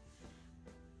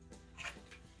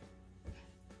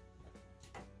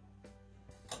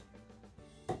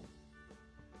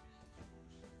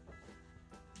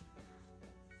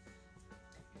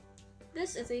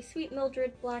 This is a Sweet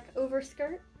Mildred black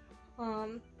overskirt.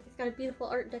 It's got a beautiful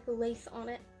Art Deco lace on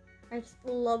it. I just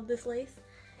love this lace.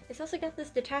 It's also got this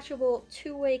detachable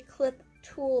two-way clip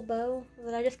tool bow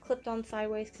that I just clipped on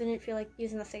sideways because I didn't feel like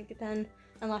using the safety pin,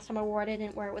 and last time I wore it I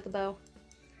didn't wear it with a bow.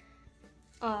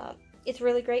 It's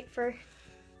really great for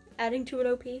adding to an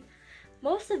OP.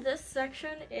 Most of this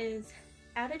section is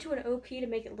added to an OP to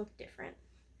make it look different.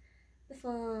 This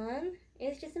one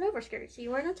is just an overskirt, so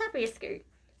you wear it on top of your skirt.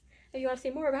 If you want to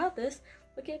see more about this,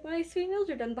 look at my Sweet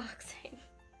Mildred unboxing.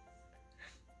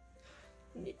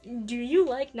 Do you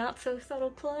like not so subtle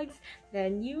plugs?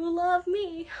 Then you love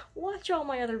me. Watch all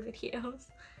my other videos.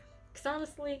 Because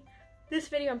honestly, this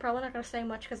video I'm probably not going to say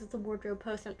much because it's a wardrobe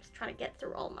post. I'm just trying to get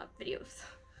through all my videos.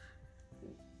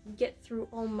 Get through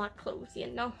all my clothes, you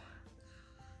know?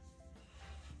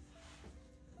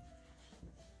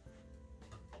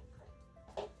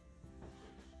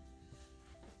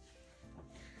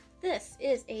 This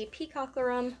is a peacock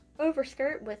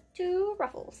overskirt with 2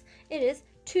 ruffles. It is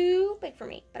too big for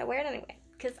me, but I wear it anyway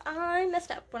because I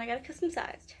messed up when I got it custom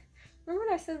sized. Remember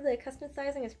when I said the custom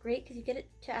sizing is great because you get it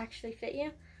to actually fit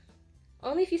you?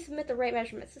 Only if you submit the right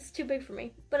measurements. This is too big for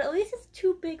me, but at least it's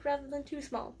too big rather than too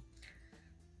small.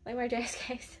 Like my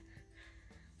JSKs.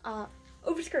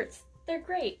 Overskirts, they're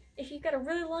great. If you've got a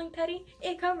really long petty,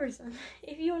 it covers them.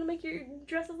 If you want to make your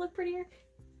dresses look prettier,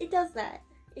 it does that.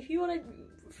 If you want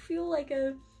to feel like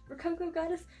a Rococo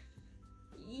goddess,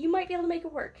 you might be able to make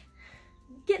it work.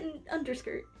 Get an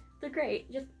underskirt. They're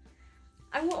great. Just,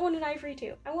 I want one in ivory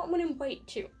too. I want one in white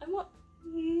too. I want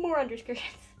more underskirts.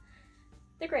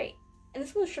 They're great. And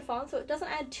this one's chiffon, so it doesn't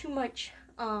add too much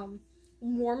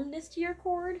warmness to your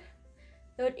cord.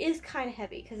 Though it is kind of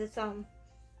heavy because it's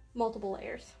multiple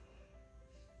layers.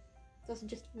 So it's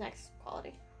just nice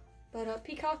quality. But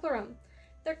peacock larum,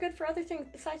 they're good for other things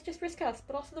besides just wrist cuffs,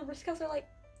 but also the wrist cuffs are like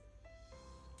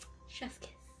chef's kiss.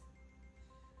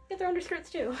 Get their underskirts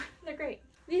too. They're great.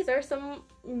 These are some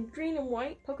green and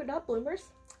white polka dot bloomers.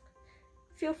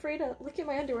 Feel free to look at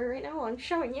my underwear right now while I'm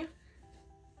showing you.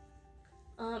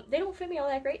 They don't fit me all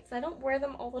that great, so I don't wear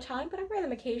them all the time, but I wear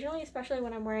them occasionally, especially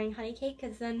when I'm wearing honey cake,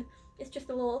 because then it's just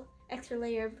a little extra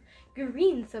layer of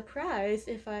green surprise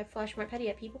if I flash my petty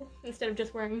at people, instead of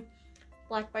just wearing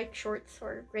black bike shorts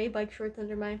or gray bike shorts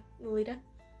under my Lolita.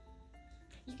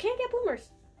 You can't get bloomers.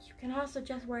 You can also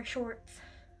just wear shorts.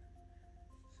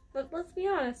 But let's be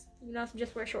honest, you can also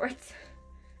just wear shorts.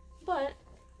 But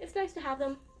it's nice to have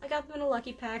them. I got them in a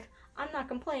lucky pack. I'm not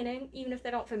complaining, even if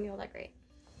they don't fit me all that great.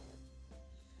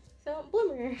 So,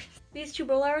 bloomers. These 2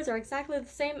 boleros are exactly the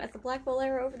same as the black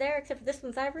bolero over there, except for this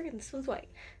one's ivory and this one's white.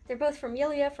 They're both from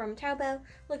Yulia from Taobao.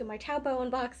 Look at my Taobao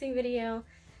unboxing video.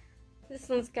 This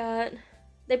one's got,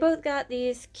 they both got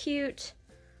these cute,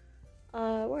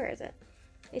 where is it?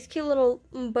 These cute little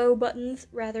bow buttons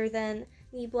rather than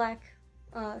the black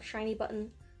shiny button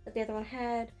that the other one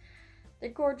had. They're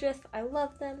gorgeous. I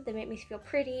love them. They make me feel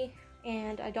pretty.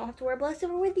 And I don't have to wear black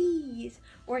silver with these.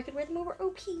 Or I could wear them over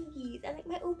OPs. I make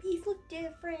my OPs look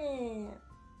different.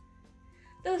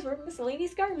 Those were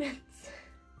miscellaneous garments.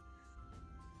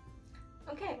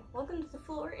 Okay, welcome to the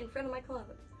floor in front of my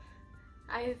closet.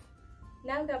 I've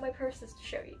now got my purses to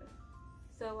show you.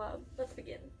 So let's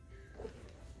begin.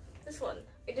 This one.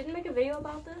 I didn't make a video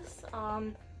about this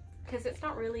because it's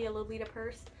not really a Lolita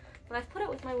purse. But I've put it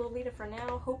with my Lolita for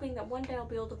now, hoping that one day I'll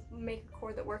be able to make a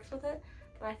cord that works with it.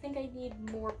 But I think I need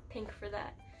more pink for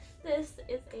that. This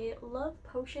is a Love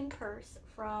Potion purse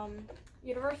from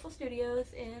Universal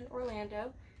Studios in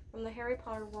Orlando, from the Harry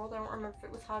Potter world. I don't remember if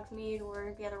it was Hogsmeade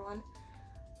or the other one.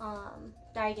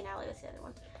 Diagon Alley was the other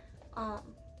one.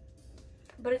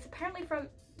 But it's apparently from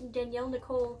Danielle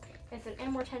Nicole. It's an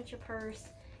Amortentia purse.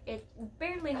 It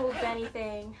barely holds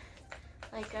anything.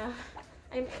 Like,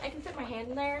 I can fit my hand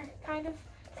in there, kind of.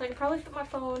 So I can probably fit my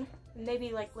phone and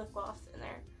maybe like lip gloss in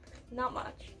there. Not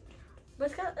much. But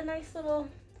it's got a nice little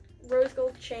rose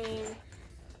gold chain.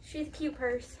 She's a cute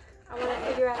purse. I want to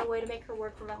figure out a way to make her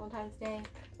work for Valentine's Day.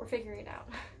 We're figuring it out.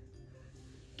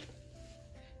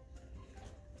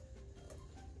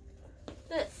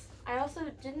 This. I also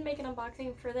didn't make an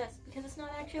unboxing for this because it's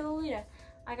not actually Lolita.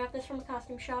 I got this from a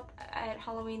costume shop at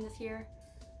Halloween this year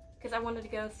because I wanted to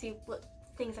go see what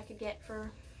things I could get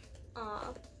for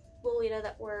Lolita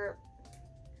that were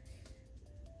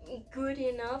good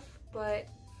enough but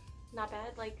not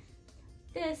bad. Like,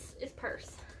 this is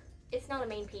purse. It's not a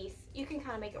main piece. You can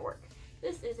kind of make it work.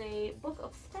 This is a book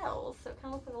of spells, so it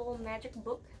kind of looks like a little magic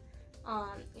book.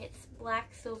 It's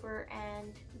black, silver,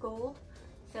 and gold,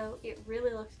 so it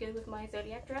really looks good with my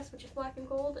zodiac dress, which is black and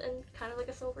gold and kind of like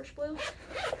a silverish blue.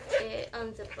 It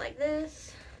unzips like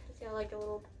this. It's got like a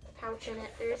little pouch in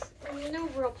it. There's no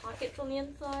real pockets on the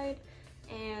inside,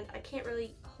 and I can't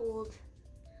really hold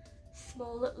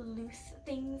small loose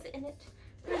things in it.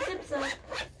 But it zips up.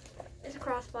 It's a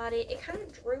crossbody. It kind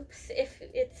of droops if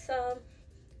it's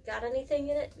got anything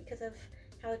in it because of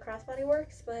how the crossbody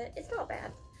works, but it's not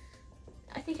bad.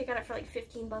 I think I got it for like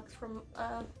 15 bucks from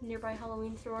a nearby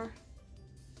Halloween store.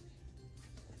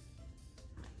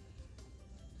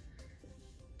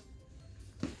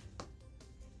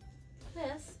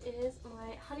 this is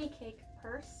my honey cake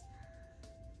purse.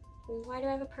 Why do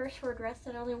I have a purse for a dress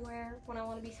that I only wear when I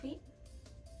want to be sweet?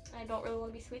 I don't really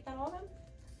want to be sweet that often.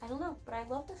 I don't know, but I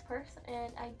love this purse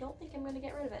and I don't think I'm going to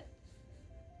get rid of it.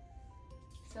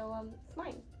 So, it's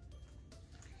mine.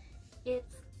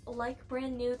 It's like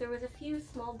brand new. There was a few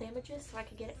small damages, so I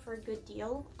could get it for a good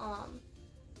deal.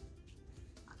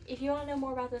 If you want to know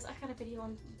more about this, I've got a video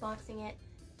unboxing it.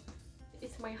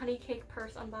 It's my honey cake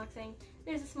purse unboxing.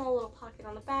 There's a small little pocket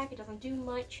on the back. It doesn't do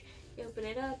much. You open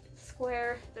it up, it's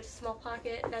square, there's a small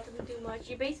pocket, that doesn't do much.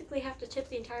 You basically have to tip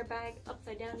the entire bag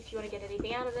upside down if you want to get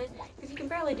anything out of it, because you can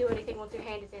barely do anything once your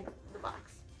hand is in the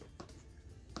box.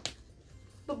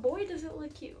 But boy, does it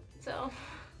look cute, so.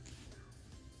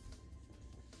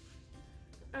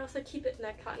 I also keep it in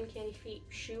that cotton candy feet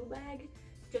shoe bag,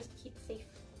 just to keep it safe.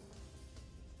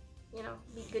 You know,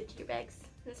 be good to your bags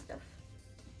and stuff.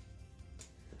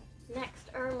 Next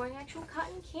are my actual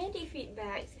cotton candy feet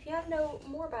bags. If you want to know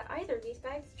more about either of these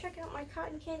bags, check out my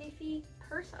cotton candy feet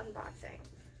purse unboxing.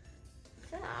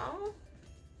 So,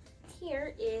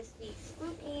 here is the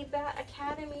Spooky Bat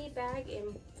Academy bag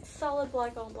in solid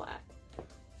black on black.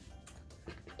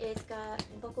 It's got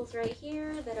buckles right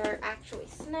here that are actually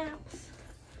snaps.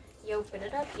 You open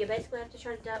it up, you basically have to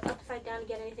turn it upside down to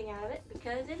get anything out of it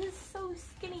because it is so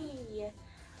skinny.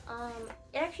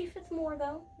 It actually fits more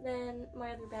though than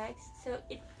my other bags, so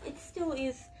it still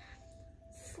is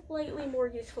slightly more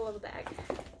useful of a bag.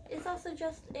 It's also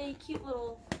just a cute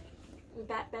little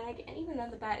bat bag, and even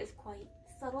then the bat is quite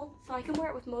subtle, so I can wear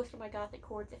it with most of my gothic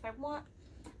cords if I want.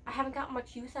 I haven't gotten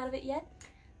much use out of it yet,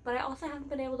 but I also haven't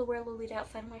been able to wear Lolita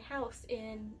outside of my house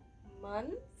in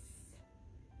months.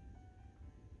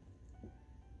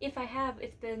 If I have,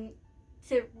 it's been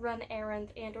to run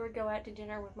errands and or go out to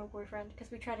dinner with my boyfriend,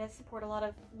 because we try to support a lot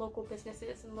of local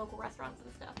businesses and local restaurants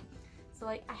and stuff. So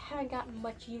like, I haven't gotten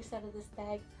much use out of this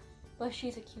bag, but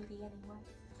she's a cutie anyway.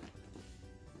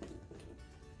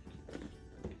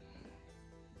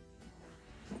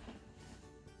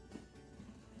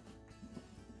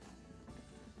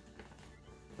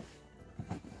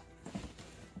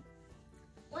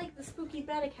 Like the Spooky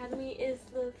Bat Academy is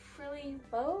the Frilly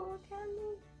Bow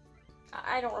Academy?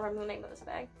 I don't remember the name of this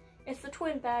bag. It's the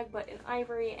twin bag, but in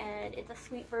ivory, and it's a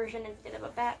sweet version instead of a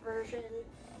bat version.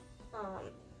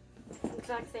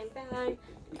 Exact same bag.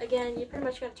 Again, you pretty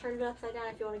much gotta turn it upside down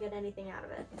if you want to get anything out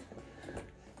of it.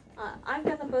 I've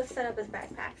got them both set up as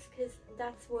backpacks, because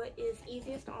that's what is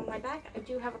easiest on my back. I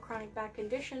do have a chronic back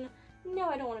condition. No,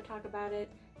 I don't want to talk about it.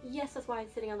 Yes, that's why I'm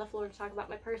sitting on the floor to talk about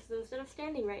my purses instead of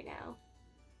standing right now.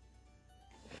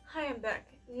 Hi, I'm back.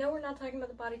 No, we're not talking about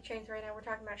the body chains right now, we're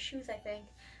talking about shoes, I think.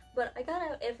 But I got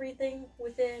out everything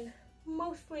within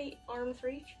mostly arm's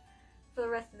reach for the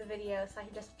rest of the video, so I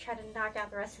can just try to knock out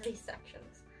the rest of these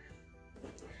sections.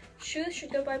 Shoes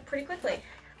should go by pretty quickly.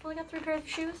 I've only got 3 pairs of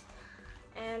shoes,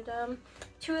 and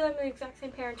 2 of them are the exact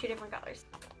same pair in 2 different colors.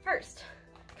 First,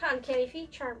 cotton candy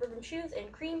feet charm ribbon shoes in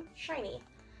cream shiny.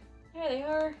 There they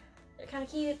are. They're kind of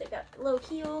cute. They've got low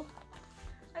heel.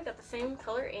 I've got the same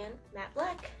color in matte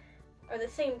black, or the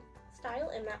same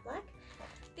style in matte black.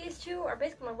 These 2 are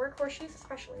basically my workhorse shoes,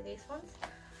 especially these ones.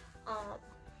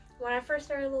 When I first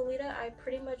started Lolita, I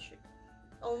pretty much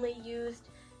only used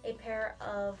a pair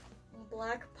of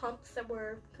black pumps that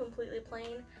were completely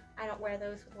plain. I don't wear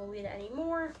those with Lolita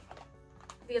anymore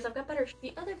because I've got better.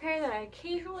 The other pair that I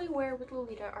occasionally wear with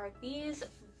Lolita are these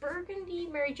burgundy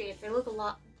Mary Janes. They look a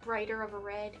lot brighter of a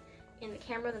red in the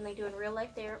camera than they do in real life.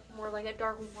 They're more like a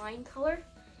dark wine color.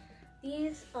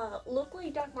 These look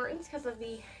like Doc Martens because of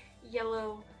the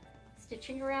yellow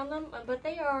stitching around them, but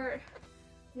they are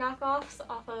knockoffs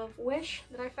off of Wish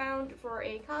that I found for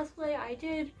a cosplay I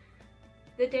did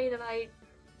the day that I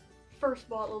first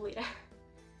bought Lolita.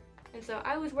 And so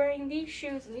I was wearing these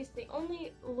shoes, and these are the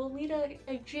only Lolita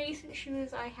adjacent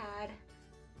shoes I had,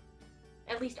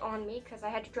 at least on me, because I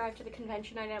had to drive to the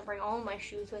convention. I didn't bring all my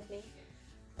shoes with me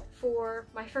for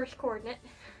my first coordinate,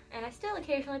 and I still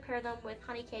occasionally pair them with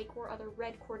honey cake or other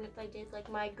red coordinates I did,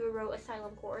 like my Guru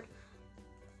Asylum cord.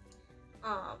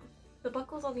 The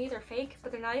buckles on these are fake,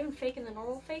 but they're not even fake in the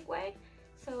normal fake way.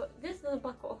 So this is the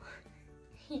buckle.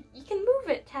 You can move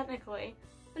it technically,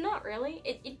 but not really.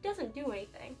 It doesn't do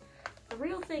anything. The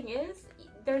real thing is,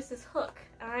 there's this hook,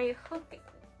 and I hook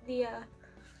the,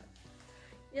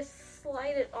 just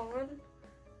slide it on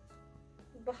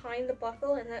behind the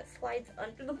buckle, and that slides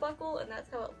under the buckle, and that's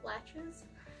how it latches.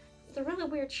 It's a really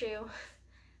weird shoe.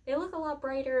 They look a lot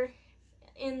brighter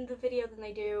in the video than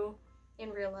they do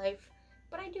in real life,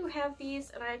 but I do have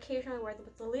these, and I occasionally wear them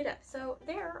with Lolita. So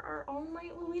there are all my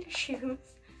Lolita shoes,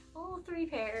 all 3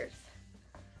 pairs.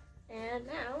 And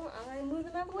now I'm move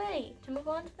them out of the way to move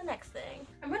on to the next thing.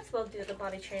 I might as well do the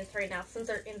body chains right now since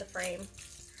they're in the frame.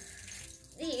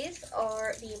 These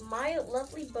are the My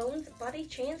Lovely Bones body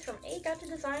chains from A Got to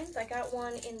Designs. I got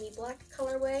one in the black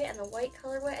colorway and the white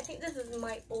colorway. I think this is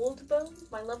my old bones,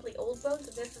 my lovely old bones,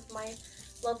 and this is my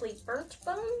lovely burnt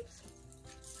bones.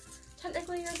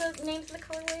 Technically are the names of the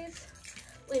colorways.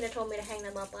 Lena told me to hang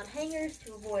them up on hangers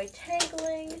to avoid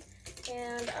tangling,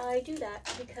 and I do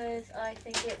that because I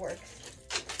think it works.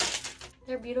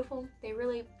 They're beautiful. They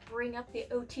really bring up the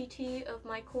OTT of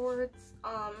my cords.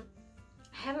 I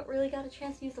haven't really got a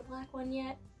chance to use the black one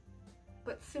yet,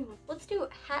 but soon. Let's do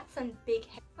hats and big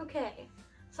head. Okay,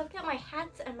 so I've got my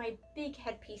hats and my big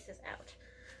headpieces out.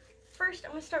 First,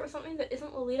 I'm going to start with something that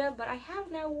isn't Lolita, but I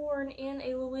have now worn in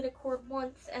a Lolita cord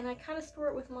once, and I kind of store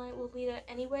it with my Lolita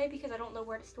anyway because I don't know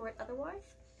where to store it otherwise.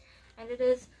 And it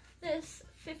is this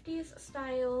 50s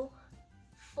style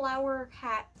flower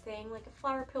hat thing, like a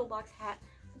flower pillbox hat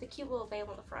with a cute little veil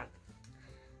on the front.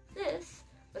 This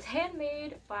was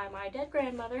handmade by my dead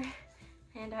grandmother,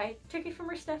 and I took it from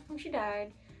her stuff when she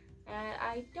died. And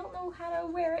I don't know how to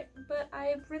wear it, but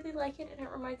I really like it and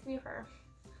it reminds me of her.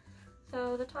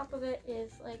 So the top of it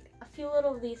is like a few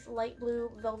little of these light blue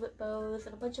velvet bows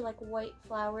and a bunch of like white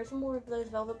flowers and more of those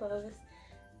velvet bows.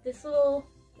 This little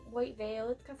white veil,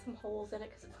 it's got some holes in it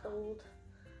because it's old.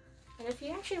 And if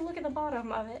you actually look at the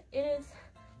bottom of it, it is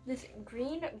this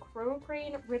green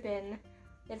grosgrain ribbon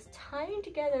that's tying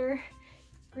together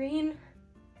green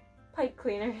pipe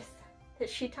cleaners that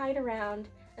she tied around,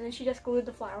 and then she just glued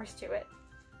the flowers to it.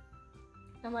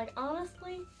 I'm like,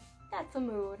 honestly, that's a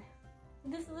mood.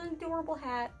 This is an adorable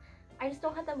hat. I just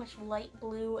don't have that much light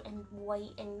blue and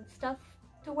white and stuff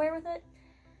to wear with it.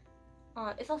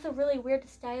 It's also really weird to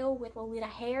style with Lolita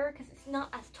hair because it's not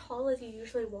as tall as you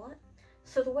usually want.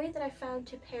 So the way that I found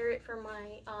to pair it for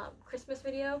my Christmas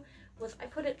video was I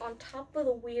put it on top of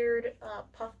the weird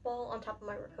puffball on top of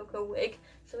my Rococo wig.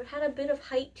 So it had a bit of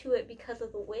height to it because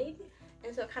of the wig,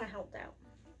 and so it kind of helped out.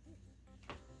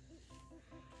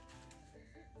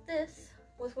 This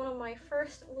was one of my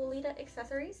first Lolita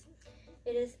accessories.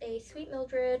 It is a Sweet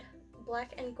Mildred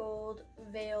black and gold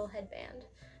veil headband.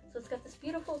 So it's got this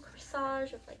beautiful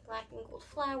corsage of like black and gold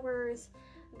flowers,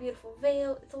 a beautiful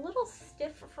veil. It's a little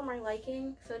stiff for my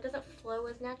liking, so it doesn't flow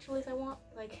as naturally as I want.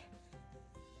 Like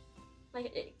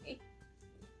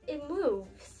it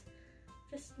moves,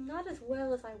 just not as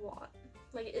well as I want.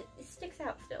 Like it sticks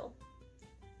out still.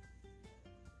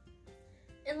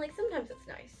 And like sometimes it's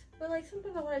nice, but like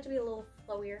sometimes I want it to be a little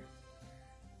flowier.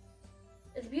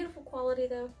 It's beautiful quality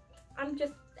though.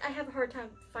 I have a hard time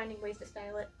finding ways to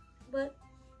style it, but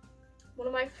one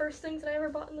of my first things that I ever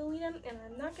bought in Lolita, and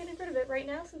I'm not getting rid of it right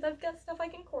now since I've got stuff I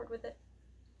can cord with it.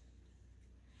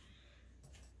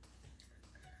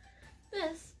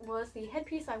 This was the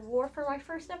headpiece I wore for my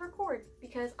first ever cord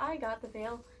because I got the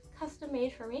veil custom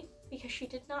made for me because she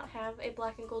did not have a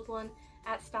black and gold one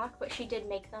at stock, but she did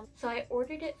make them. So I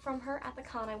ordered it from her at the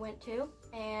con I went to,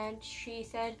 and she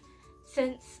said,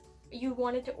 since you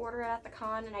wanted to order it at the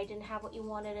con and I didn't have what you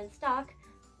wanted in stock,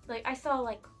 like I saw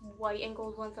like white and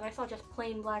gold ones and I saw just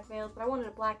plain black veils, but I wanted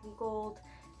a black and gold.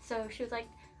 So she was like,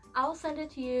 I'll send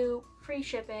it to you, free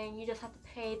shipping, you just have to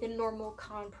pay the normal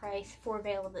con price for a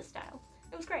veil of this style.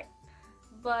 It was great.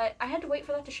 But I had to wait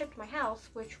for that to ship to my house,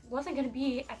 which wasn't going to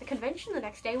be at the convention the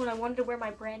next day when I wanted to wear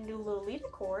my brand new Lolita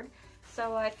cord.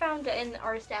 So I found in the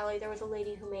Artist Alley there was a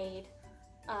lady who made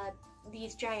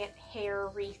these giant hair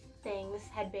wreath things,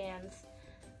 headbands.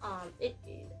 It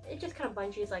just kind of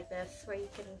bungees like this where you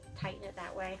can tighten it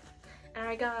that way. And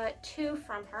I got two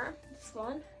from her. This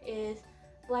one is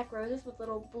black roses with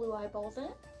little blue eyeballs in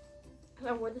it.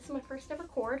 I wore this in my first ever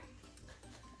cord.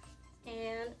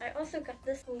 And I also got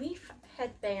this leaf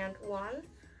headband one,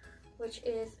 which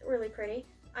is really pretty.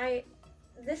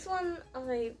 This one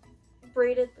I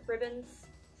braided the ribbons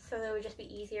so that it would just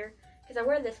be easier because I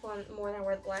wear this one more than I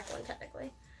wear the black one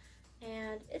technically.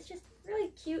 And it's just really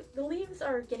cute. The leaves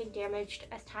are getting damaged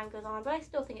as time goes on, but I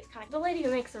still think it's kind of... The lady who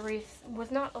makes the wreaths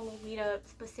was not a Lolita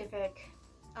specific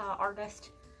artist.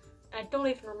 I don't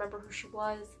even remember who she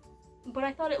was, but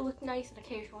I thought it looked nice and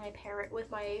occasionally I pair it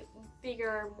with my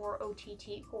bigger, more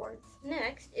OTT cords.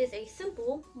 Next is a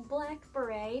simple black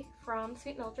beret from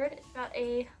Sweet Mildred. It's got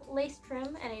a lace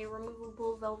trim and a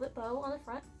removable velvet bow on the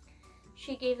front.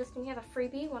 She gave this to me as a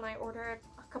freebie when I ordered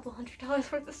a couple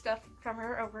 $100 worth of stuff from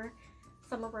her over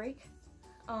summer break.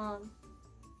 And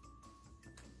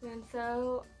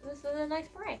so this is a nice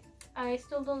beret. I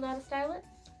still don't know how to style it.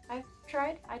 I've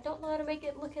tried. I don't know how to make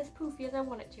it look as poofy as I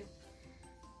want it to.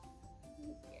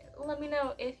 Let me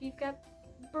know if you've got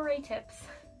beret tips.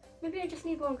 Maybe I just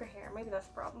need longer hair. Maybe that's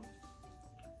the problem.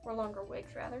 or longer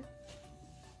wigs rather.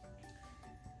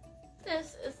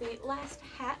 This is the last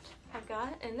hat I've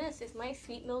got, and this is my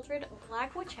Sweet Mildred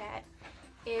black witch hat.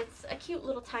 It's a cute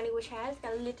little tiny witch hat. It's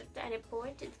got a little tiny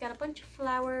point. It's got a bunch of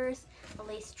flowers, a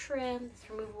lace trim, this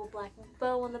removable black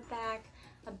bow on the back,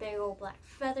 a big old black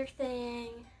feather thing.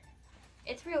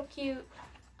 It's real cute.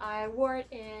 I wore it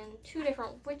in 2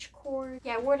 different witch cords.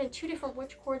 Yeah, I wore it in 2 different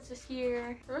witch cords this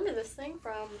year. Remember this thing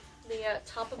from the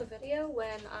top of the video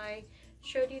when I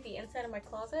showed you the inside of my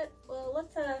closet? Well,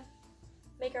 let's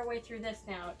make our way through this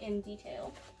now in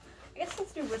detail. I guess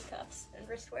let's do wrist cuffs and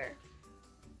wristwear.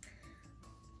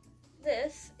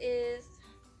 This is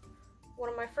one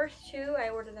of my first 2, I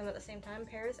ordered them at the same time,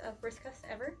 pairs of wrist cuffs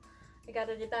ever. I got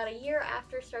it about a year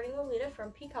after starting Lolita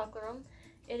from Peacock Room.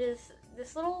 It is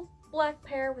this little black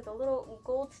pair with a little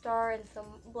gold star and some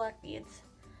black beads.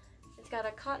 It's got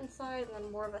a cotton side and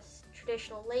then more of a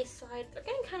traditional lace side. They're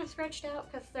getting kind of stretched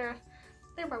out because they're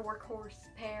my workhorse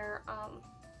pair.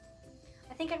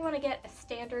 I think I want to get a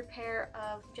standard pair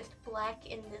of just black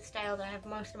in the style that I have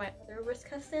most of my other wrist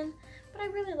cuffs in, but I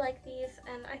really like these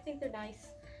and I think they're nice.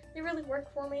 They really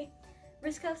work for me.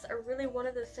 Wrist cuffs are really one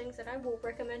of those things that I will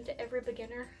recommend to every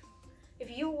beginner.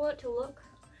 If you want to look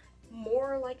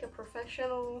more like a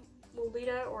professional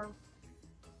Lolita or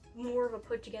more of a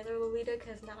put together Lolita,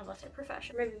 because none of us are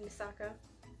professional. Maybe Misako,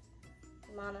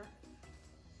 Mana.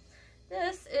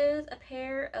 This is a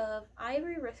pair of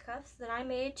ivory wrist cuffs that I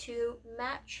made to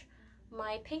match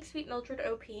my pink Sweet Mildred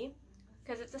OP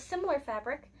because it's a similar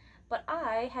fabric, but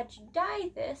I had to dye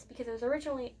this because it was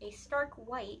originally a stark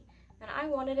white and I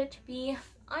wanted it to be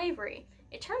ivory.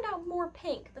 It turned out more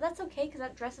pink, but that's okay because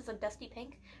that dress is a dusty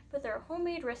pink, but they're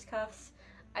homemade wrist cuffs.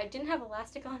 I didn't have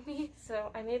elastic on me,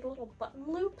 so I made little button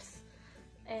loops,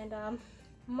 and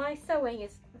my sewing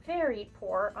is very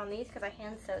poor on these because I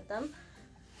hand sewed them.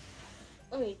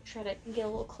 Let me try to get a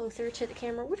little closer to the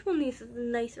camera. Which one of these is the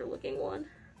nicer looking one?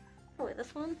 Probably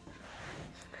this one.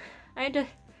 I had to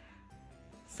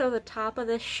sew the top of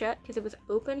this shut because it was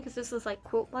open because this was like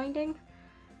quilt binding.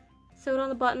 Sewed on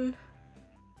the button.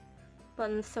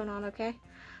 Button's sewn on okay.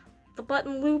 The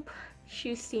button loop,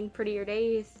 she's seen prettier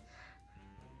days.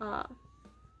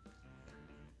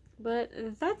 But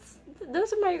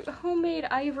those are my homemade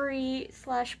ivory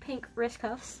 / pink wrist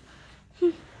cuffs.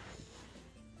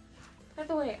 By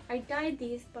the way, I dyed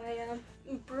these by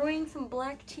brewing some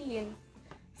black tea and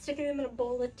sticking them in a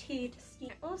bowl of tea to steam.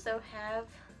 I also have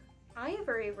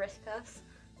ivory wrist cuffs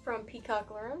from Peacock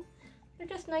Room. They're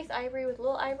just nice ivory with a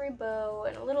little ivory bow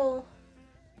and a little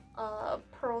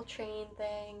pearl chain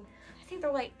thing. I think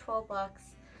they're like 12 bucks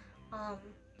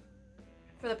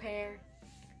for the pair.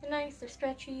 They're nice, they're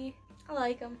stretchy, I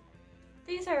like them.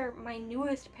 These are my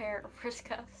newest pair of wrist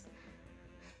cuffs.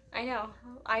 I know,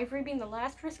 ivory being the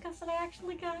last wrist cuffs that I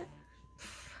actually got.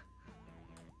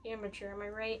 Amateur, am I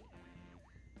right?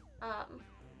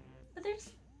 But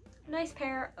there's a nice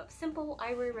pair of simple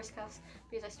ivory wrist cuffs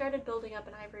because I started building up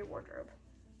an ivory wardrobe.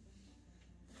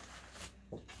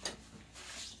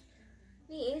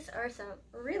 These are some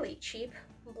really cheap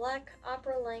blue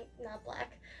opera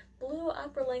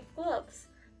length gloves.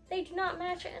 They do not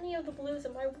match any of the blues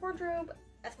in my wardrobe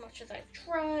as much as I've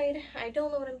tried. I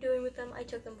don't know what I'm doing with them. I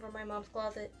took them from my mom's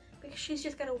closet because she's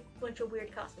just got a bunch of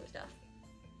weird costume stuff.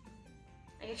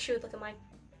 I guess she would look at my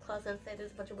closet and say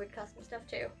there's a bunch of weird costume stuff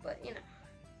too, but you know.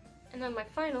 And then my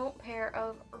final pair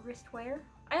of wristwear,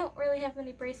 I don't really have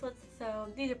many bracelets, so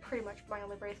these are pretty much my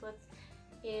only bracelets,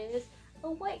 is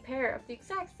a white pair of the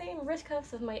exact same wrist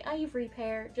cuffs as my ivory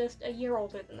pair, just a year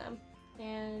older than them.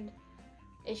 And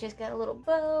it's just got a little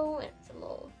bow and some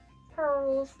little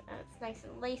pearls, and it's nice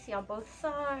and lacy on both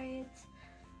sides.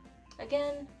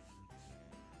 Again,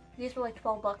 these were like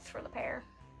 12 bucks for the pair.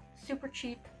 Super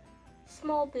cheap,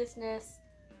 small business,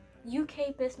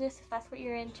 UK business if that's what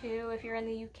you're into, if you're in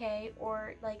the UK,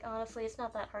 or like honestly it's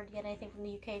not that hard to get anything from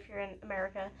the UK if you're in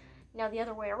America. Now the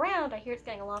other way around, I hear it's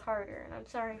getting a lot harder, and I'm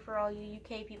sorry for all you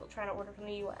UK people trying to order from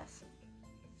the US.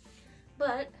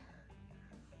 But,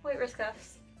 white wrist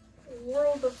cuffs,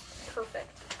 world of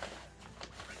perfect.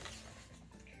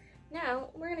 Now,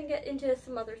 we're gonna get into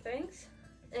some other things,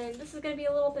 and this is gonna be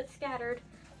a little bit scattered,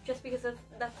 just because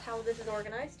that's how this is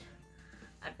organized.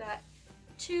 I've got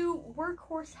 2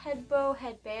 workhorse head bow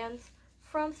headbands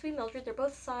from Sweet Mildred. They're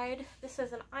both side. This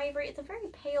is an ivory. It's a very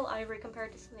pale ivory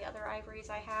compared to some of the other ivories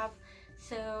I have.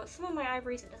 So some of my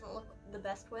ivories it doesn't look the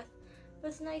best with. But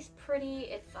it's nice, pretty.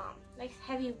 It's nice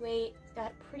heavy weight. It's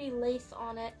got pretty lace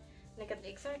on it. And I got the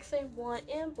exact same one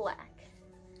in black.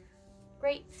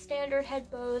 Great standard head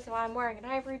bows. So I'm wearing an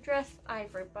ivory dress,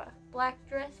 ivory bow. Black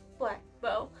dress, black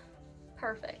bow.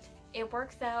 Perfect. It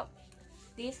works out.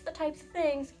 these are the types of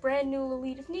things brand new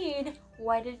Lolitas need.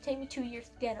 Why did it take me 2 years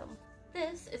to get them?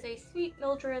 This is a Sweet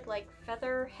Mildred like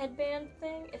feather headband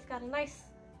thing. It's got a nice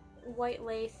white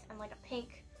lace and like a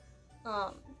pink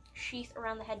sheath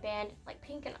around the headband, like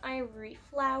pink and ivory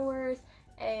flowers,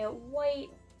 a white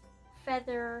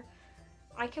feather.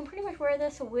 I can pretty much wear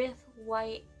this with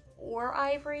white or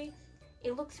ivory.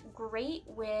 It looks great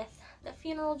with the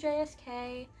Funeral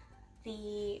JSK,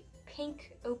 the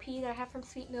pink OP that I have from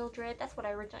Sweet Mildred. That's what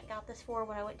I originally got this for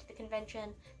when I went to the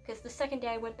convention, because the second day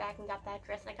I went back and got that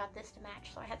dress and I got this to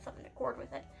match, so I had something to accord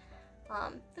with it.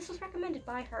 This was recommended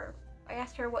by her. I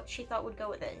asked her what she thought would go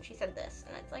with it, and she said this,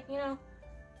 and it's like, you know,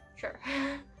 sure.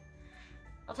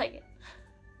 I'll take it.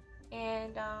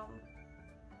 And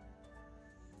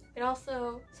it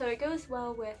also, so it goes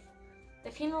well with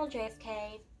the Funeral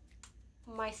JSK,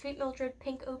 my Sweet Mildred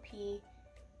pink OP,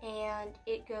 and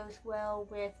it goes well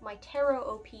with my Tarot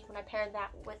OP when I pair that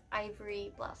with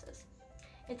ivory blouses.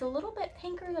 It's a little bit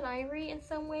pinker than ivory in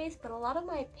some ways, but a lot of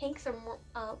my pinks are more,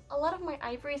 a lot of my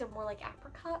ivories are more like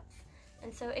apricots,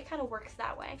 and so it kind of works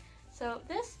that way. So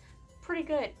this, pretty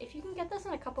good. If you can get this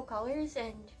in a couple colors,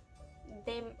 and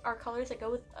they are colors that go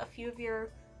with a few of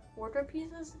your wardrobe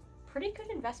pieces, pretty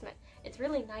good investment. It's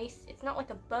really nice. It's not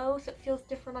like a bow, so it feels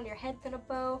different on your head than a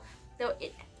bow, though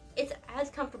it's as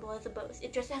comfortable as a bow.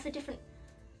 It just has a different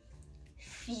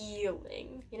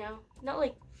feeling, you know? Not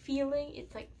like feeling,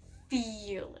 it's like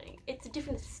feeling. It's a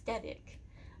different aesthetic,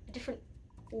 a different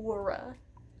aura,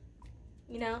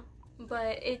 you know?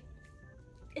 But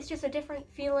it's just a different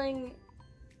feeling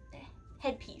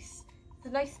headpiece. It's a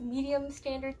nice medium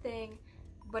standard thing,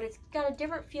 but it's got a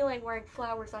different feeling wearing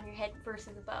flowers on your head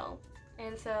versus a bow.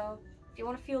 And so if you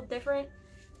want to feel different,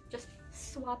 just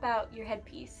swap out your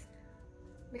headpiece.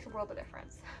 Makes a world of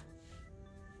difference.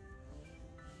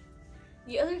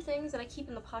 The other things that I keep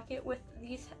in the pocket with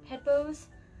these head bows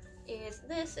is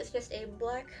this. It's just a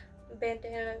black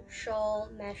bandana shawl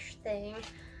mesh thing.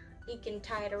 You can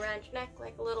tie it around your neck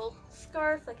like a little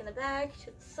scarf, like in the back,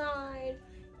 to the side.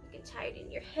 You can tie it in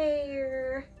your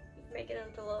hair. You can make it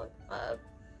into a little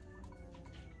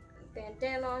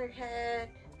bandana on your head.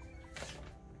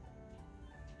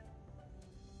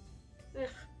 Ugh.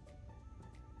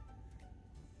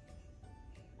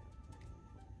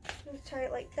 You can tie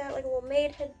it like that, like a little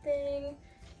maid head thing.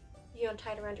 You can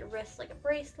tie it around your wrist like a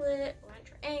bracelet, around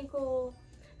your ankle.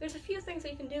 There's a few things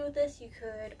that you can do with this. You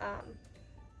could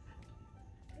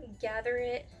gather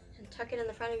it and tuck it in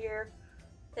the front of your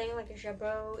thing like a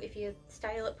jabot if you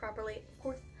style it properly. Of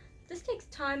course, this takes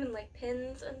time and like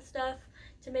pins and stuff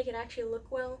to make it actually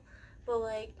look well, but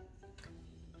like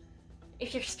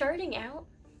if you're starting out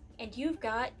and you've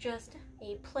got just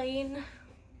a plain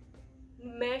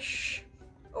mesh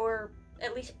or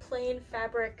at least plain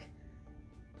fabric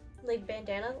like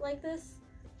bandana like this,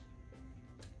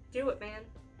 do it, man.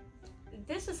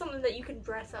 This is something that you can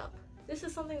dress up. This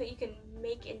is something that you can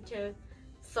make into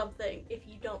something if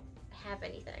you don't have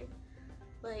anything.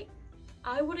 Like,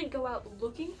 I wouldn't go out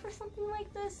looking for something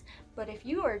like this, but if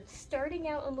you are starting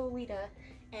out in Lolita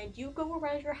and you go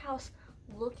around your house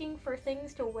looking for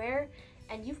things to wear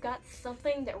and you've got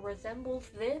something that resembles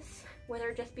this, whether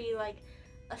it just be like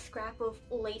a scrap of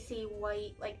lacy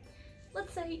white, like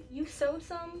let's say you sew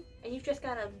some and you've just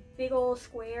got a big old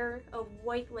square of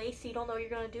white lace you don't know what you're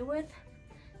gonna do with,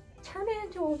 turn it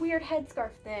into a weird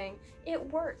headscarf thing. It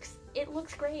works. It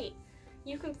looks great.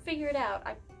 You can figure it out.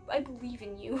 I believe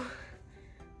in you.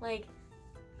 Like,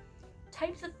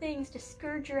 types of things to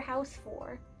scourge your house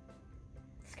for.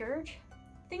 Scourge?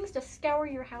 Things to scour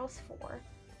your house for.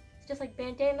 It's just like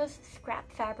bandanas,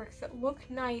 scrap fabrics that look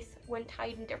nice when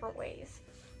tied in different ways.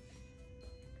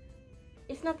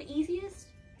 It's not the easiest,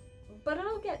 but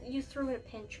it'll get you through in a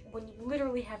pinch when you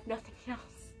literally have nothing else.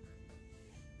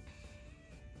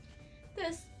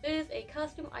 This is a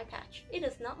costume eye patch. It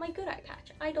is not my good eye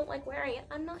patch. I don't like wearing it.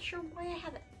 I'm not sure why I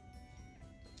have it.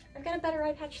 I've got a better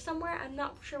eye patch somewhere. I'm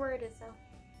not sure where it is though.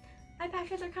 Eye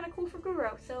patches are kind of cool for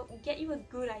Guru, so get you a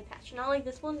good eye patch. Not like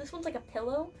this one. This one's like a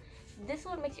pillow. This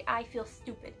one makes your eye feel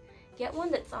stupid. Get one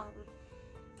that's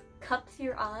cups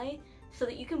your eye so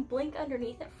that you can blink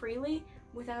underneath it freely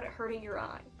without it hurting your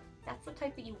eye. That's the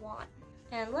type that you want.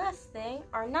 And last thing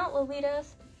are not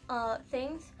Lolita's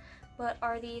things, but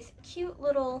are these cute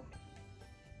little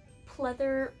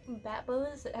pleather bat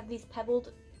bows that have these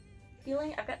pebbled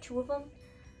feeling. I've got two of them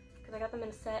because I got them in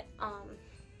a set.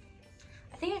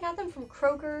 I think I got them from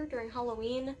Kroger during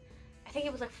Halloween. I think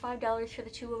it was like $5 for the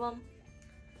two of them.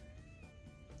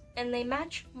 And they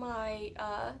match my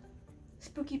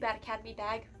Spooky Bat Academy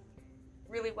bag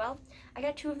really well. I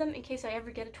got two of them in case I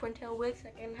ever get a twin tail wig, so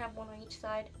I can have one on each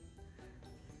side.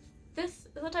 this is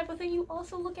the type of thing you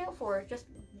also look out for. Just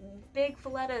big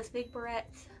Vallettas, big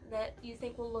barrettes that you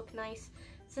think will look nice.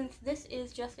 Since this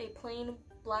is just a plain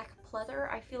black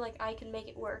pleather, I feel like I can make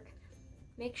it work.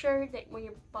 Make sure that when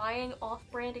you're buying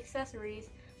off-brand accessories,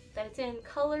 that it's in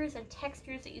colors and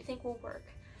textures that you think will work.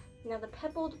 Now the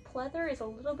pebbled pleather is a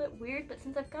little bit weird, but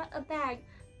since I've got a bag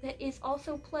that is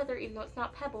also pleather, even though it's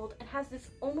not pebbled, and has this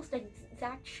almost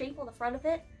exact shape on the front of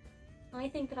it, I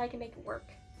think that I can make it work.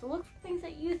 So look for things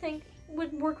that you think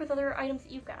would work with other items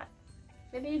that you've got.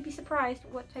 Maybe you'd be surprised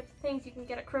what types of things you can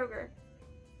get at Kroger.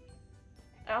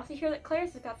 I also hear that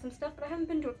Claire's has got some stuff, but I haven't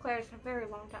been to a Claire's in a very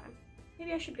long time.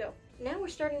 Maybe I should go. Now we're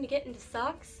starting to get into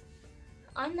socks.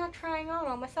 I'm not trying on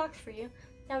all my socks for you.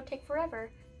 That would take forever.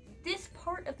 This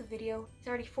part of the video is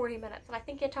already 40 minutes, and I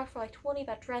think I talked for like 20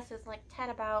 about dresses and like 10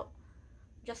 about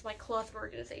just my closet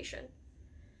organization.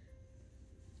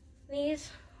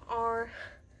 These are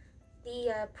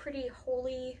the pretty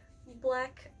holy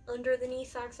black under the knee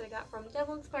socks that I got from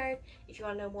Devil Inspired. If you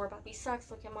want to know more about these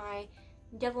socks, look at my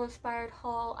Devil Inspired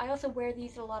haul. I also wear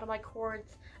these in a lot of my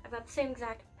cords. I've got the same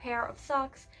exact pair of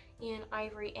socks in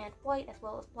ivory and white as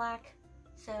well as black,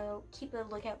 so keep a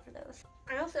lookout for those.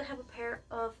 I also have a pair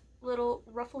of little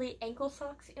ruffly ankle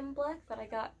socks in black that I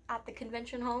got at the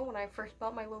convention hall when I first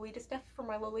bought my Lolita stuff for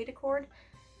my Lolita cord.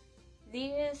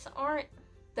 These aren't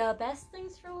the best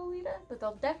things for Lolita, but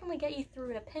they'll definitely get you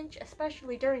through in a pinch,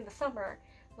 especially during the summer.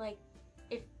 Like,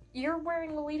 if you're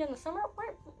wearing Lolita in the summer,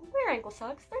 wear ankle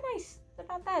socks. They're nice. They're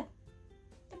not bad.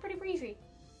 They're pretty breezy.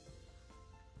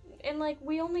 And like,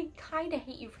 we only kind of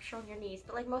hate you for showing your knees,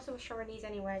 but like most of us show our knees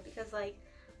anyway because like,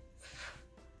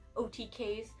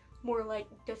 OTKs, more like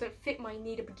doesn't fit my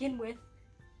knee to begin with.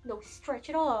 No stretch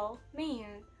at all.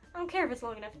 Man, I don't care if it's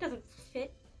long enough. It doesn't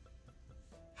fit.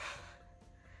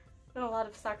 And a lot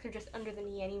of socks are just under the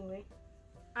knee anyway.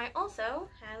 I also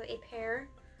have a pair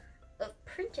of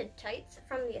printed tights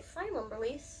from the Asylum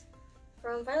release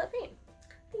from Violet Pain.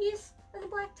 These are the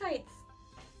black tights.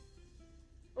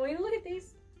 I want you to look at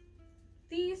these.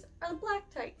 These are the black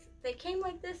tights. They came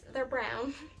like this. They're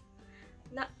brown.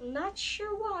 Not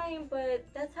sure why, but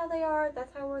that's how they are.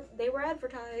 That's how they were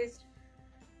advertised.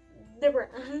 They're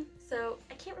brown. So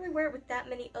I can't really wear it with that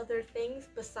many other things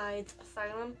besides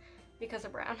Asylum because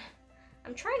of brown.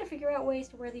 I'm trying to figure out ways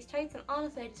to wear these tights, and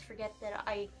honestly I just forget that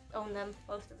I own them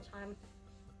most of the time.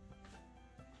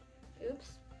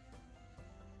 Oops.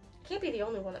 Can't be the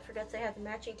only one that forgets I have the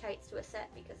matching tights to a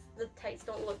set because the tights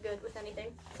don't look good with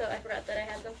anything, so I forgot that I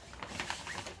had them.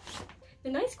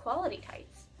 They're nice quality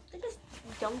tights. They just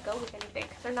don't go with anything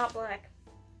because they're not black.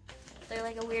 They're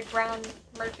like a weird brown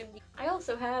burgundy. I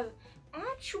also have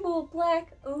actual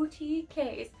black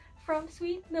OTKs from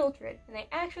Sweet Mildred, and they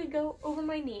actually go over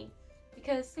my knee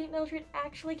because Sweet Mildred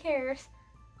actually cares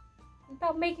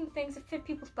about making things that fit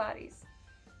people's bodies.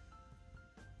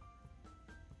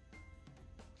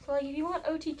 So like, if you want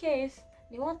OTKs,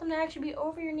 and you want them to actually be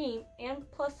over your knee and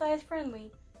plus size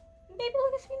friendly, maybe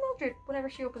look at Sweet Mildred whenever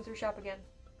she opens her shop again.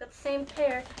 Got the same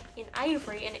pair in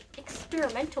ivory, an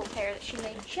experimental pair that she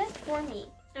made just for me.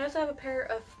 I also have a pair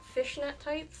of fishnet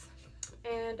tights,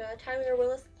 and Tyler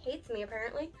Willis hates me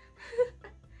apparently.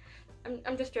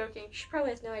 I'm just joking. She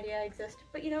probably has no idea I exist,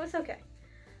 but you know, it's okay.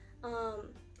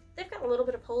 They've got a little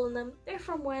bit of hole in them. They're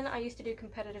from when I used to do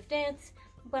competitive dance,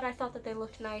 but I thought that they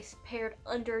looked nice paired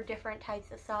under different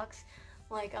types of socks.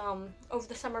 Like, over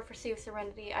the summer for Sea of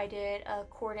Serenity, I did a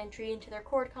cord entry into their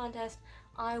cord contest.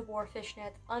 I wore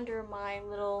fishnets under my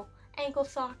little ankle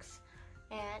socks,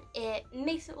 and it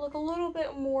makes it look a little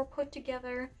bit more put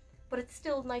together, but it's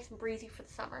still nice and breezy for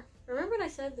the summer. Remember when I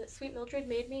said that Sweet Mildred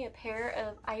made me a pair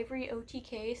of ivory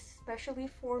OTKs specially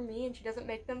for me and she doesn't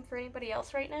make them for anybody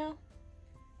else right now?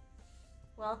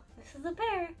 Well, this is a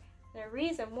pair. The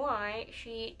reason why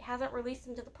she hasn't released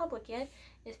them to the public yet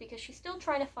is because she's still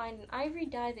trying to find an ivory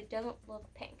dye that doesn't look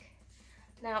pink.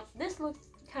 Now, this looks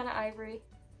kind of ivory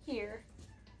here,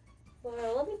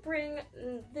 but let me bring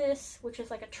this, which is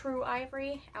like a true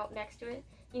ivory, out next to it.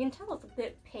 You can tell it's a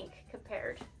bit pink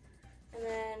compared. And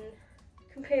then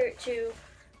compare it to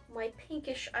my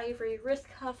pinkish ivory wrist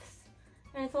cuffs,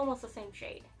 and it's almost the same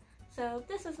shade. So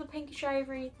this is the pinkish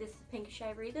ivory, this is the pinkish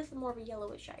ivory, this is more of a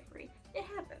yellowish ivory. It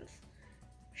happens.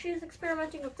 She's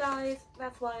experimenting with dyes,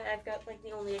 that's why I've got like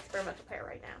the only experimental pair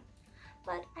right now.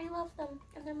 But I love them,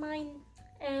 and they're mine,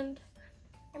 and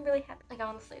I'm really happy. Like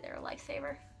honestly, they're a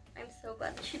lifesaver. I'm so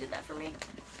glad that she did that for me.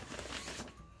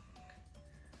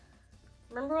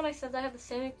 Remember when I said that I have the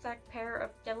same exact pair of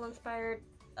Devil Inspired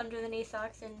under the knee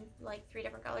socks in like 3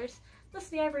 different colors? This is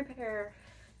the ivory pair.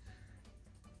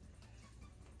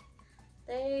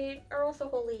 They are also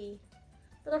holy,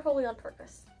 but they're holy on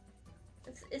purpose.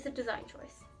 It's a design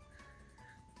choice.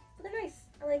 But they're nice.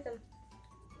 I like them.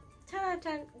 10 out of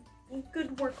 10.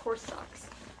 Good workhorse socks.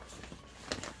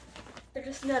 They're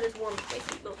just not as warm as my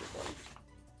Sweet Lotus ones.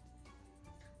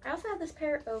 I also have this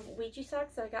pair of Ouija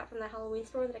socks that I got from the Halloween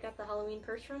store that I got the Halloween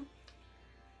purse from.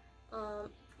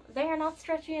 They are not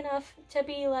stretchy enough to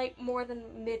be like more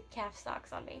than mid-calf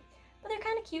socks on me. But they're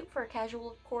kind of cute for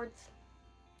casual cords.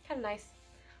 Kind of nice.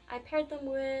 I paired them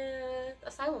with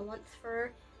Asylum once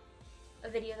for a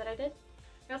video that I did.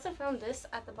 I also found this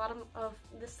at the bottom of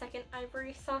the second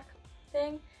ivory sock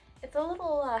thing. It's a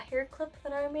little hair clip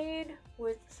that I made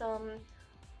with some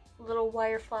little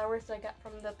wire flowers that I got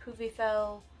from the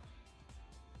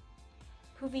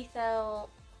Puvithel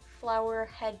flower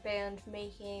headband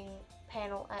making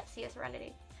panel at CS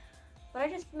Serenity. But I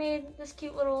just made this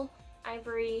cute little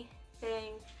ivory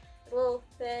thing,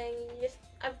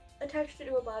 I've attached it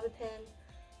to a bobby pin,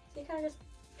 so you kind of just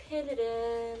pin it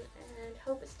in and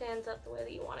hope it stands up the way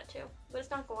that you want it to, but it's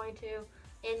not going to.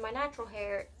 In my natural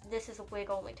hair, this is a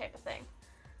wig only type of thing,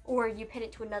 or you pin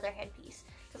it to another headpiece,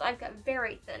 because I've got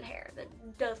very thin hair that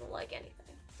doesn't like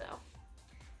anything. So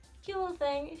cute little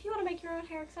thing. If you want to make your own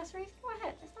hair accessories, go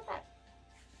ahead, it's not bad.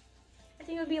 I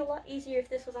think it would be a lot easier if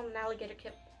this was on an alligator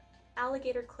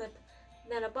clip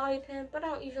than a bobby pin, but I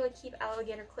don't usually keep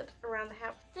alligator clips around the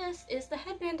house. This is the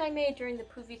headband I made during the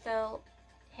Puvithel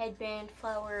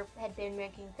flower headband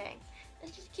making thing.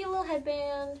 It's just a cute little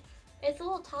headband. It's a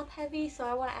little top heavy, so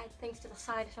I want to add things to the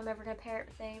side if I'm ever going to pair it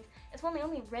with things. It's one of the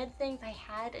only red things I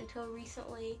had until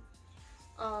recently.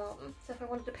 So if I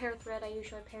wanted to pair with red, I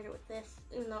usually paired it with this,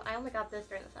 even though I only got this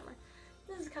during the summer.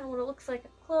 This is kind of what it looks like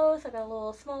up close. I got a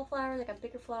little small flowers, I got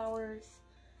bigger flowers.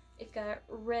 It's got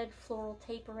red floral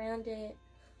tape around it.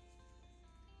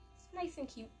 It's nice and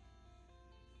cute.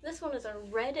 This one is a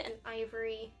red and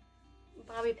ivory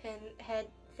bobby pin head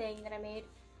thing that I made.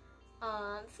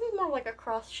 This is more like a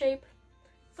cross shape.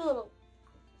 It's a little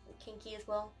kinky as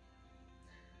well,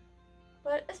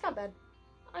 but it's not bad.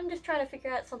 I'm just trying to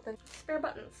figure out something. Spare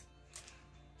buttons.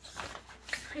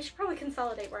 I should probably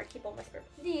consolidate where I keep all my spare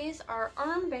buttons. These are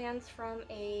armbands from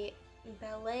a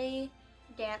ballet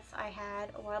dance I had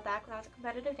a while back when I was a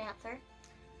competitive dancer.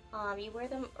 You wear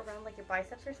them around like your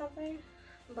biceps or something,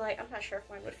 but like, I'm not sure if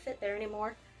mine would fit there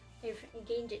anymore. They've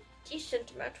gained a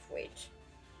decent amount of weight.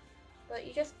 But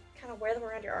you just kind of wear them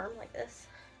around your arm like this.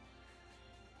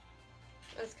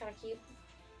 And it's kind of cute.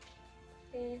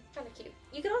 It's kind of cute.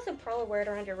 You can also probably wear it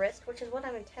around your wrist, which is what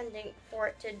I'm intending for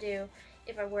it to do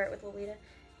if I wear it with Lolita.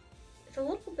 It's a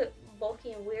little bit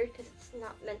bulky and weird because it's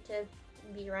not meant to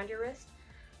be around your wrist.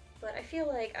 But I feel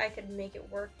like I could make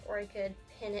it work, or I could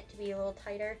pin it to be a little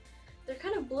tighter. They're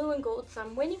kind of blue and gold, so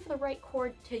I'm waiting for the right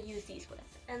cord to use these with.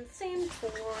 And same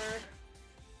for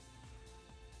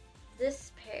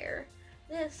this pair.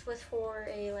 This was for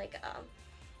a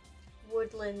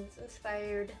woodlands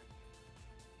inspired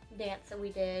dance that we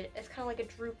did. It's kind of like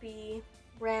a droopy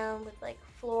brown with like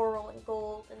floral and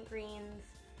gold and greens.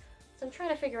 So I'm trying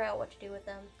to figure out what to do with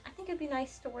them. I think it'd be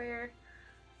nice to wear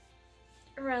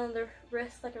around the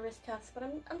wrist like a wrist cuff, but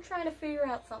I'm trying to figure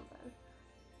out something.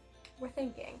 We're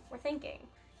thinking.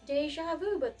 Deja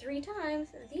vu, but 3 times.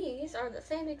 These are the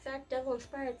same exact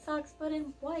devil-inspired socks, but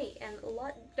in white and a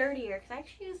lot dirtier, because I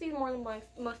actually use these more than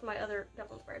most of my other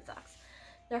devil-inspired socks.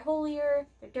 They're holier,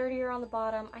 they're dirtier on the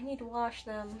bottom. I need to wash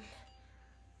them.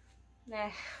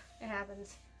 Nah, it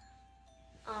happens.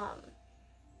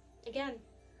 Again,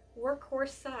 workhorse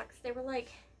socks. They were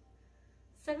like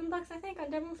 $7 I think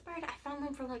on Devil Inspired. I found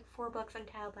them for like $4 on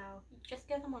Taobao. Just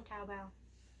get them on Taobao.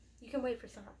 You can wait for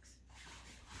socks.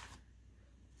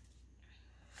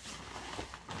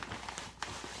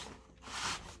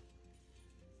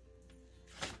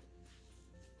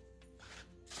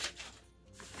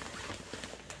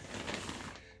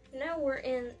 Now we're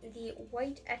in the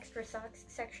white extra socks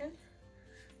section.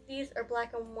 These are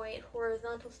black and white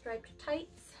horizontal striped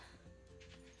tights.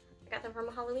 I got them from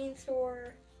a Halloween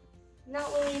store.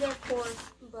 Not Lolita, of course,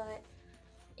 but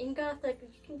in Gothic you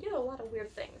can do a lot of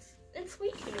weird things. In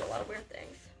Sweet you can do a lot of weird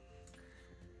things.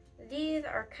 These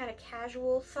are kind of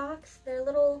casual socks. They're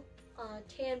little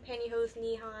tan pantyhose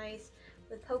knee highs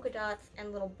with polka dots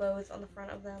and little bows on the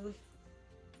front of them.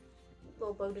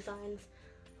 Little bow designs.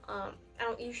 I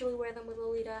don't usually wear them with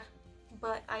Lolita,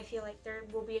 but I feel like there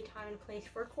will be a time and place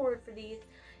for a cord for these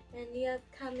in the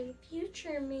upcoming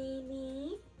future,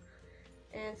 maybe.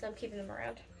 And so I'm keeping them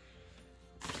around.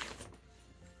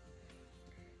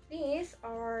 These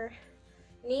are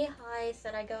knee highs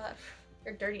that I got,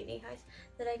 or dirty knee highs,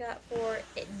 that I got for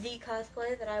the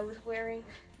cosplay that I was wearing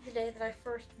the day that I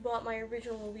first bought my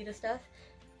original Lolita stuff.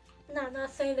 Now, I'm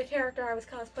not saying the character I was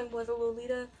cosplaying was a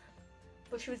Lolita,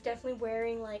 but she was definitely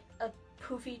wearing like a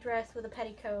poofy dress with a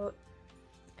petticoat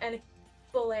and a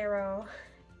bolero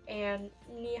and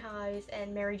knee-highs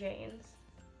and Mary Janes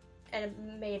and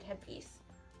a maid headpiece.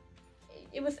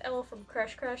 It was Elle from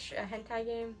Crush Crush, a hentai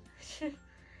game.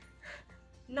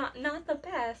 Not the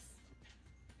best.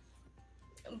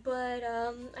 But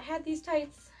I had these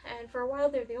tights, and for a while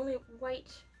they're the only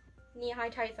white knee-high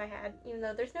tights I had, even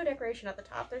though there's no decoration at the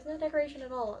top. There's no decoration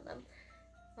at all on them.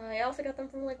 I also got them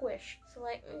from like Wish. So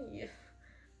like,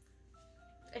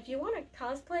 if you want to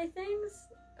cosplay things,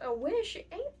 a Wish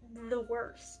ain't the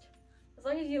worst. As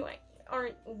long as you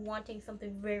aren't wanting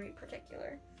something very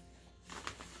particular.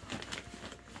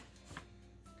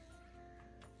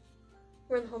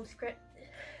 We're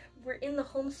in the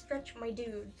home stretch, my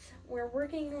dudes. We're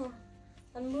working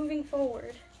on moving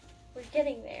forward. We're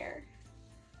getting there.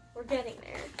 We're getting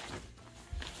there.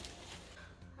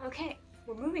 Okay,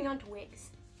 we're moving on to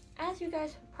wigs. As you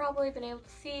guys have probably been able to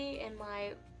see in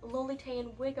my Lolita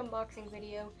wig unboxing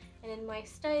video and in my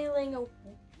styling a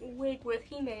wig with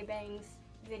Hime bangs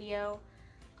video,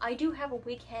 I do have a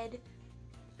wig head,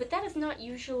 but that is not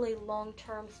usually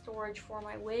long-term storage for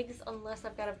my wigs unless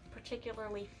I've got a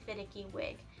particularly finicky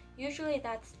wig. Usually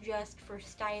that's just for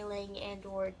styling and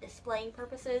or displaying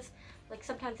purposes. Like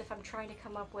sometimes if I'm trying to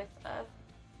come up with a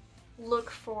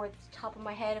look for the top of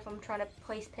my head, if I'm trying to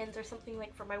place pins or something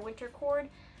like for my winter cord,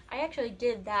 I actually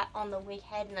did that on the wig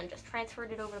head and then just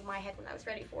transferred it over to my head when I was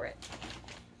ready for it.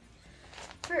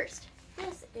 First,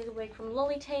 this is a wig from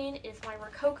Lolita. It's my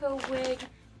Rococo wig.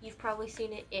 You've probably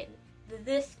seen it in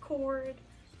this cord,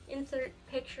 insert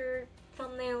picture,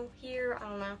 thumbnail here, I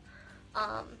don't know.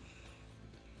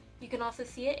 You can also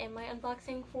see it in my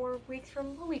unboxing for wigs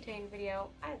from Lolita video.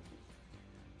 I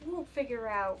will figure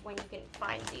out when you can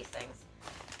find these things.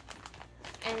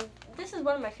 And this is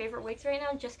one of my favorite wigs right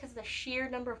now just because of the sheer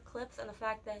number of clips and the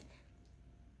fact that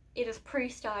it is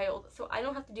pre-styled, so I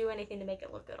don't have to do anything to make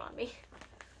it look good on me.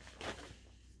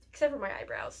 Except for my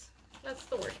eyebrows. That's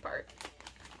the worst part.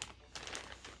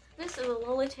 This is a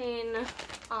Lolita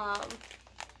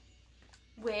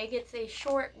wig. It's a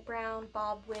short brown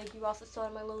bob wig. You also saw it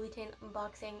in my Lolita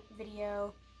unboxing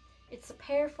video. It's a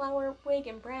pear flower wig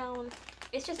in brown.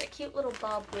 It's just a cute little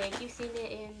bob wig. You've seen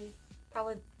it in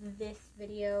probably this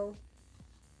video.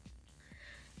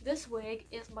 This wig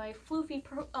is my floofy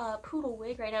poodle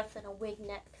wig. Right now it's in a wig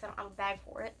net because I don't have a bag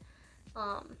for it.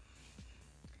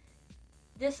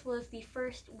 This was the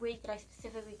first wig that I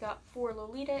specifically got for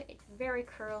Lolita. It's very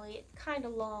curly, it's kind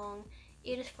of long.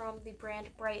 It is from the brand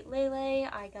Bright Lele.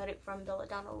 I got it from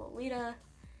Belladonna Lolita.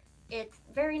 It's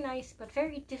very nice, but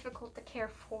very difficult to care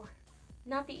for.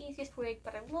 Not the easiest wig,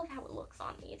 but I love how it looks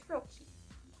on me. It's real cute.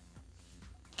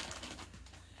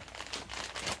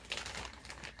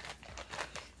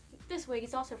 This wig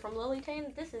is also from Lolita.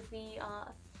 This is the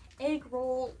egg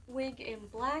roll wig in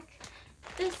black.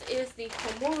 This is the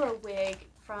Komura wig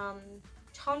from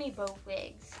Tonibo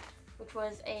Wigs, which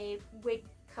was a wig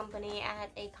company at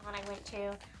a con I went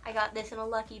to. I got this in a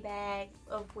lucky bag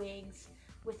of wigs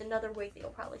with another wig that you'll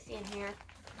probably see in here.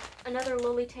 Another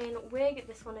Lolita wig.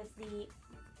 This one is the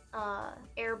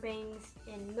Air Bangs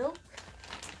in Milk.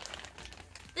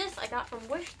 This I got from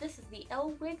Wish. This is the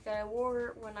Elle wig that I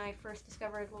wore when I first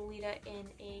discovered Lolita in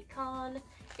a con.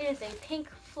 It is a pink,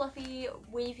 fluffy,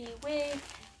 wavy wig.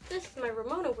 This is my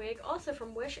Ramona wig, also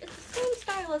from Wish. It's the same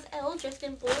style as Elle, just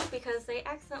in blue, because they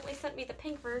accidentally sent me the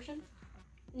pink version.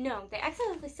 No, they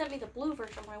accidentally sent me the blue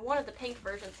version, but I wanted the pink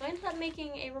version, so I ended up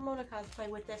making a Ramona cosplay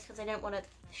with this because I didn't want to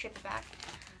ship it back.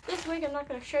 This wig I'm not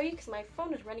going to show you because my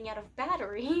phone is running out of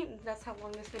battery. That's how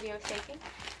long this video is taking.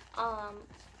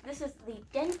 This is the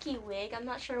Denki wig. I'm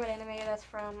not sure what anime that's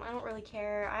from. I don't really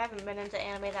care. I haven't been into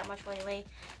anime that much lately.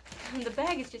 The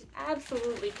bag is just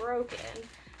absolutely broken.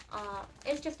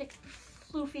 It's just a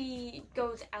floofy,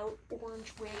 goes out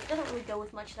orange wig. It doesn't really go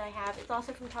with much that I have. It's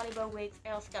also from Tonibo Wigs. I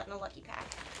also got in a lucky pack.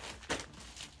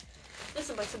 This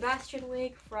is my Sebastian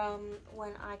wig from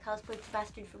when I cosplayed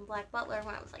Sebastian from Black Butler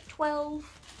when I was like 12.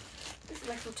 This is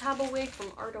my Futaba wig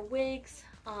from Arta Wigs.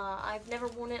 I've never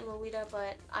worn it in Lolita,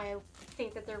 but I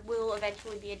think that there will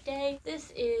eventually be a day.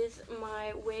 This is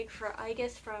my wig for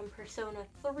Aigis from Persona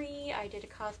 3. I did a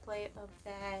cosplay of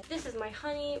that. This is my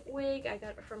Honey wig. I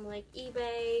got it from like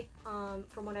eBay,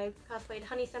 from when I cosplayed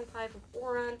Honey Senpai from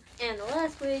Oran. And the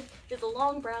last wig is a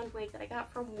long brown wig that I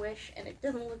got from Wish, and it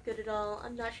doesn't look good at all.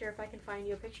 I'm not sure if I can find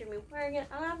you a picture of me wearing it.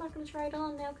 I'm not going to try it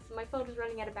on now because my phone is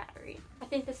running out of battery. I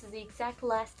think this is the exact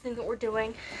last thing that we're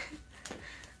doing.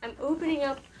 I'm opening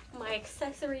up my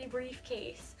accessory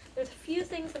briefcase There's a few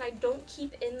things that I don't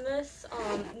keep in this,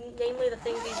 namely the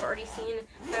things you've already seen.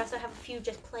 I also have a few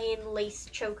just plain lace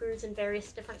chokers in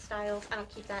various different styles. I don't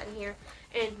keep that in here.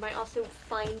 And my also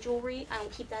fine jewelry, I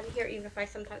don't keep that in here, even if I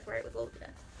sometimes wear it with Lolita.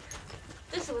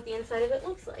 This is what the inside of it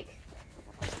looks like.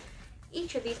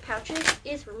 Each of these pouches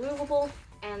is removable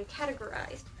and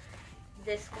categorized.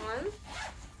 This one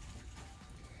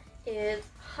is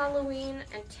Halloween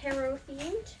and tarot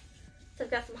themed. So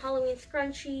I've got some Halloween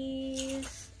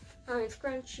scrunchies, Halloween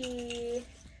scrunchie,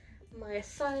 my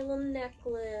asylum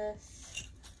necklace,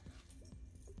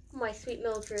 my Sweet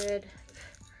Mildred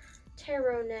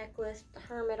tarot necklace, the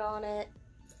hermit on it,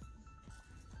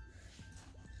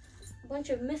 a bunch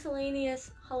of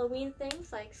miscellaneous Halloween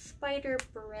things like spider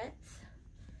barrettes,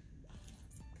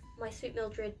 my Sweet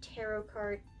Mildred tarot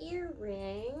card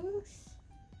earrings,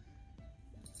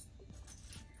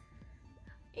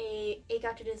 a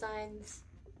Agata Designs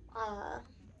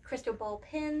crystal ball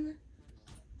pin.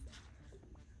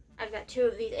 I've got two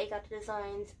of these Agata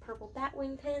Designs purple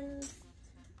batwing pins.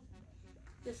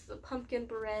 This is a pumpkin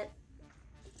barrette.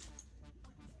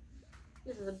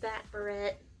 This is a bat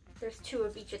barrette. There's two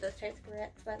of each of those types of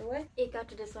barrettes, by the way.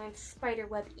 Agata Designs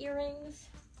spiderweb earrings.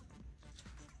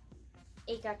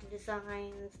 Agata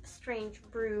Designs Strange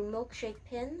Brew milkshake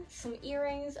pin. Some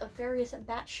earrings of various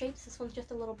bat shapes. This one's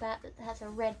just a little bat that has a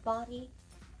red body.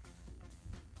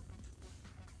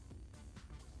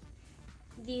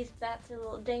 These bats are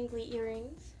little dangly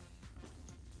earrings.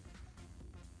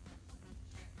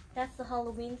 That's the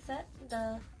Halloween set,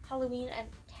 the Halloween and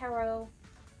tarot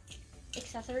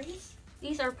accessories.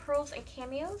 These are pearls and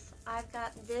cameos. I've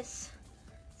got this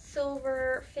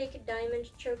silver fake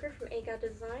diamond choker from Agata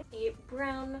Design, a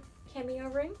brown cameo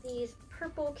ring, these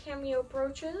purple cameo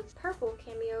brooches, purple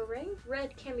cameo ring,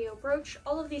 red cameo brooch.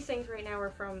 All of these things right now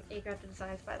are from Agata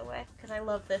Designs, by the way, because I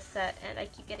love this set and I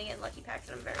keep getting it in lucky packs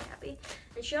and I'm very happy.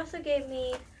 And she also gave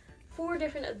me 4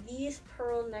 different of these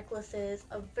pearl necklaces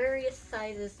of various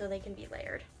sizes so they can be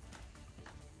layered.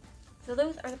 So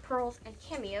those are the pearls and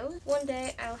cameos. One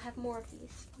day I'll have more of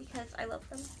these because I love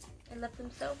them. I love them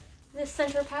so. This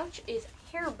center pouch is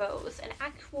hair bows, an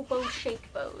actual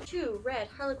bow-shaped bow. 2 red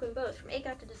Harlequin bows from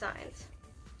Agata Designs.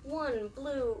 1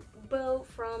 blue bow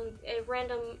from a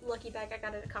random lucky bag I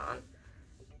got at a con.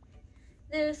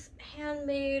 This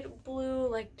handmade blue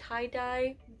like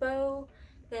tie-dye bow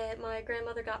that my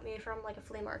grandmother got me from like a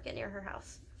flea market near her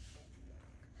house.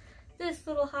 This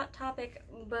little Hot Topic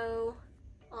bow,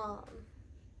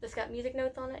 this got music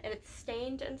notes on it and it's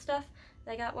stained and stuff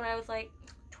that I got when I was like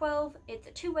 12. It's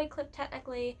a 2-way clip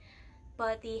technically,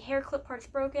 but the hair clip part's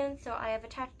broken, so I have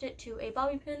attached it to a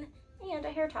bobby pin and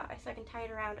a hair tie so I can tie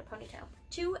it around a ponytail.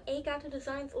 2 Agata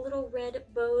Designs little red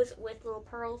bows with little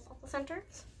pearls on the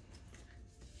centers.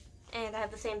 And I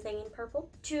have the same thing in purple.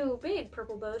 2 big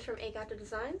purple bows from Agata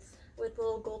Designs with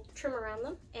little gold trim around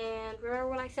them. And remember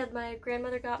when I said my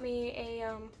grandmother got me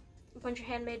a bunch of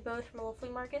handmade bows from a little flea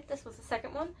market? This was the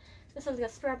second one. This one's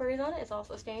got strawberries on it. It's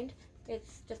also stained.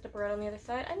 It's just a barrette on the other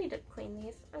side. I need to clean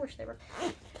these. I wish they were.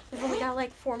 We've only got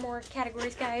like 4 more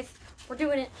categories, guys. We're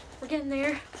doing it. We're getting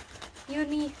there. You and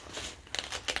me.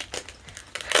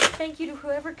 Thank you to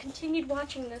whoever continued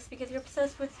watching this because you're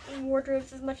obsessed with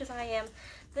wardrobes as much as I am.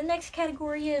 The next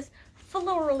category is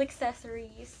floral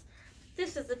accessories.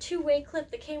 This is the 2-way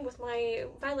clip that came with my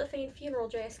Violet Fane funeral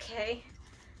JSK.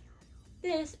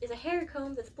 This is a hair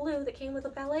comb that's blue that came with a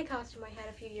ballet costume I had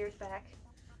a few years back.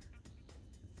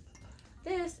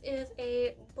 This is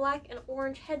a black and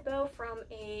orange head bow from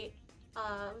a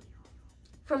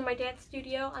from my dance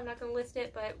studio. I'm not going to list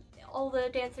it, but all the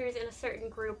dancers in a certain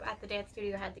group at the dance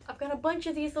studio had these. I've got a bunch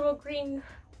of these little green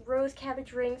rose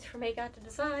cabbage rings from Agata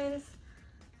Designs.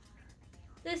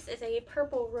 This is a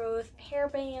purple rose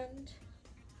hairband.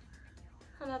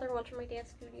 Another one from my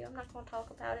dance studio. I'm not going to talk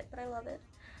about it, but I love it.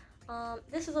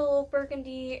 This is a little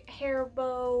burgundy hair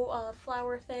bow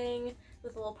flower thing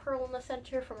with a little pearl in the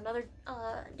center from another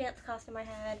dance costume I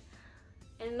had.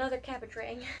 And another cabbage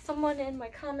ring. Someone in my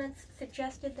comments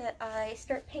suggested that I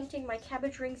start painting my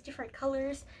cabbage rings different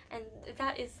colors, and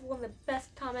that is one of the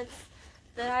best comments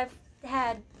that I've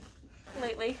had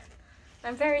lately.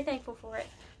 I'm very thankful for it.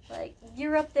 Like,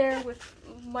 you're up there with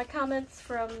my comments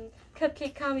from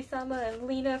Cupcake Kami-sama and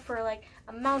Lena for like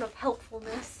amount of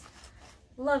helpfulness.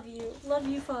 Love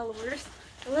you followers.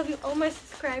 I love you all my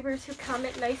subscribers who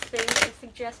comment nice things and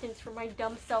suggestions for my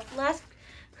dumb self.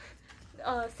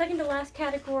 Second to last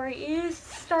category is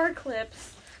star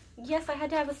clips. Yes, I had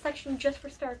to have a section just for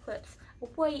star clips. A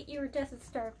white iridescent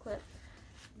star clip.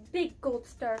 Big gold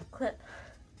star clip.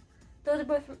 Those are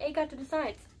both from Agata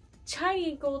Designs.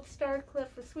 Tiny gold star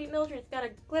clip for Sweet Mildred. It's got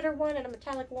a glitter one and a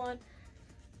metallic one.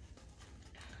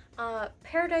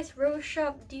 Paradise Rose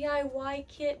Shop DIY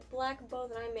kit black bow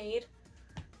that I made.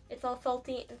 It's all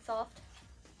felty and soft.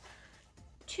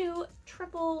 2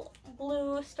 triple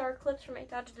blue star clips from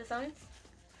Lolita Designs.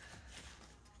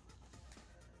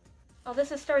 Oh,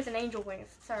 this is stars and angel wings,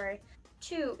 sorry.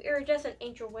 2 iridescent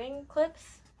angel wing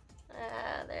clips.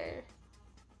 There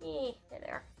they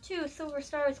are. 2 silver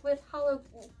stars with hollow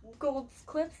gold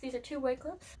clips. These are 2-way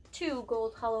clips. 2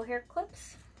 gold hollow hair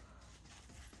clips.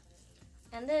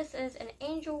 And this is an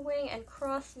angel wing and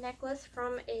cross necklace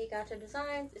from Lolita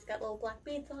Designs. It's got little black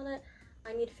beads on it.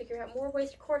 I need to figure out more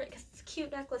ways to cord it because it's a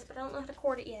cute necklace, but I don't know how to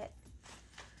cord it yet.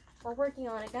 We're working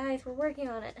on it, guys. We're working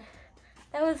on it.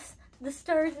 That was the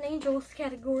stars and angels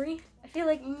category. I feel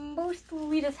like most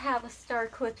Lolitas have a star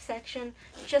clip section,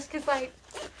 just because, like,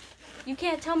 you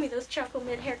can't tell me those chocolate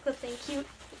mint hair clips ain't cute,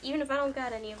 even if I don't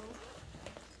got any of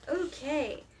them.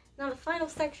 Okay, now the final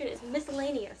section is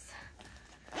miscellaneous.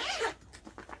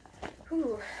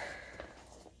 Whew.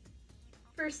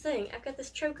 First thing, I've got this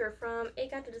choker from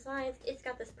Lolita Designs. It's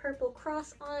got this purple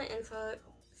cross on it and it's a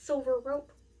silver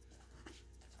rope.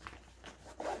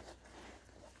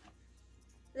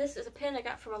 This is a pin I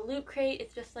got from a loot crate.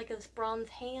 It's just like this bronze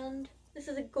hand. This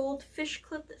is a gold fish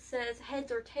clip that says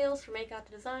heads or tails from Lolita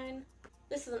Design.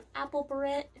 This is an apple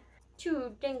barrette.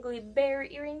 2 dangly bear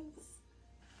earrings.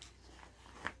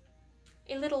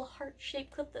 A little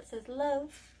heart-shaped clip that says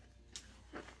love.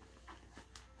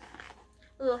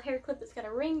 A little hair clip that's got a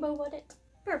rainbow on it.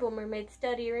 Purple mermaid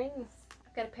stud earrings.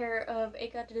 I've got a pair of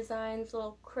Lolita Designs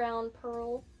little crown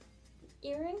pearl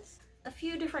earrings. A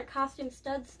few different costume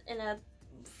studs in a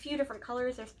few different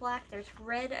colors. There's black, there's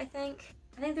red, I think.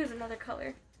 I think there's another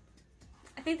color.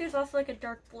 I think there's also like a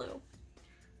dark blue.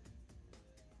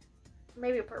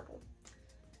 Maybe a purple.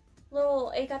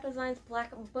 Little Lolita Designs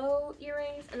black bow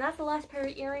earrings. And that's the last pair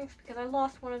of earrings because I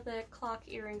lost one of the clock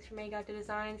earrings from Lolita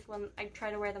Designs when I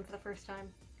tried to wear them for the first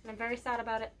time. And I'm very sad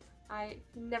about it. I've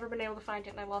never been able to find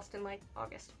it and I lost it in like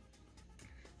August.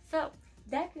 So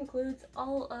that concludes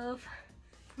all of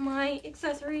my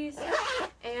accessories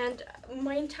and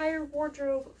my entire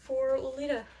wardrobe for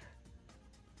Lolita.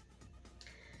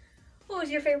 What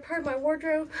was your favorite part of my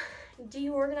wardrobe? Do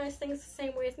you organize things the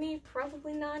same way as me?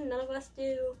 Probably not. None of us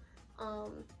do.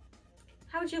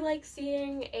 How would you like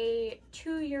seeing a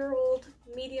 2-year-old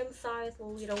medium-sized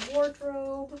Lolita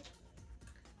wardrobe?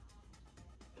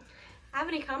 Have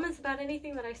any comments about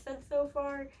anything that I said so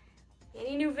far?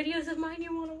 Any new videos of mine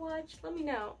you want to watch? Let me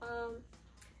know.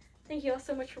 Thank you all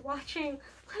so much for watching.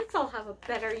 Let's all have a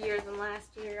better year than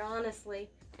last year, honestly.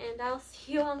 And I'll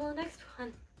see you on the next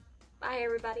one. Bye,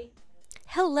 everybody.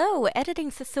 Hello, Editing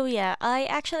Cecilia. I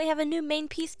actually have a new main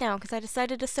piece now because I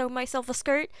decided to sew myself a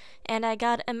skirt, and I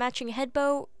got a matching head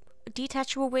bow,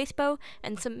 detachable waist bow,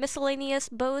 and some miscellaneous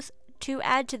bows to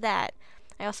add to that.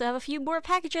 I also have a few more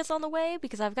packages on the way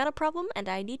because I've got a problem and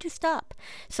I need to stop.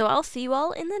 So I'll see you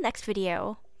all in the next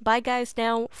video. Bye guys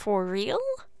now, for real?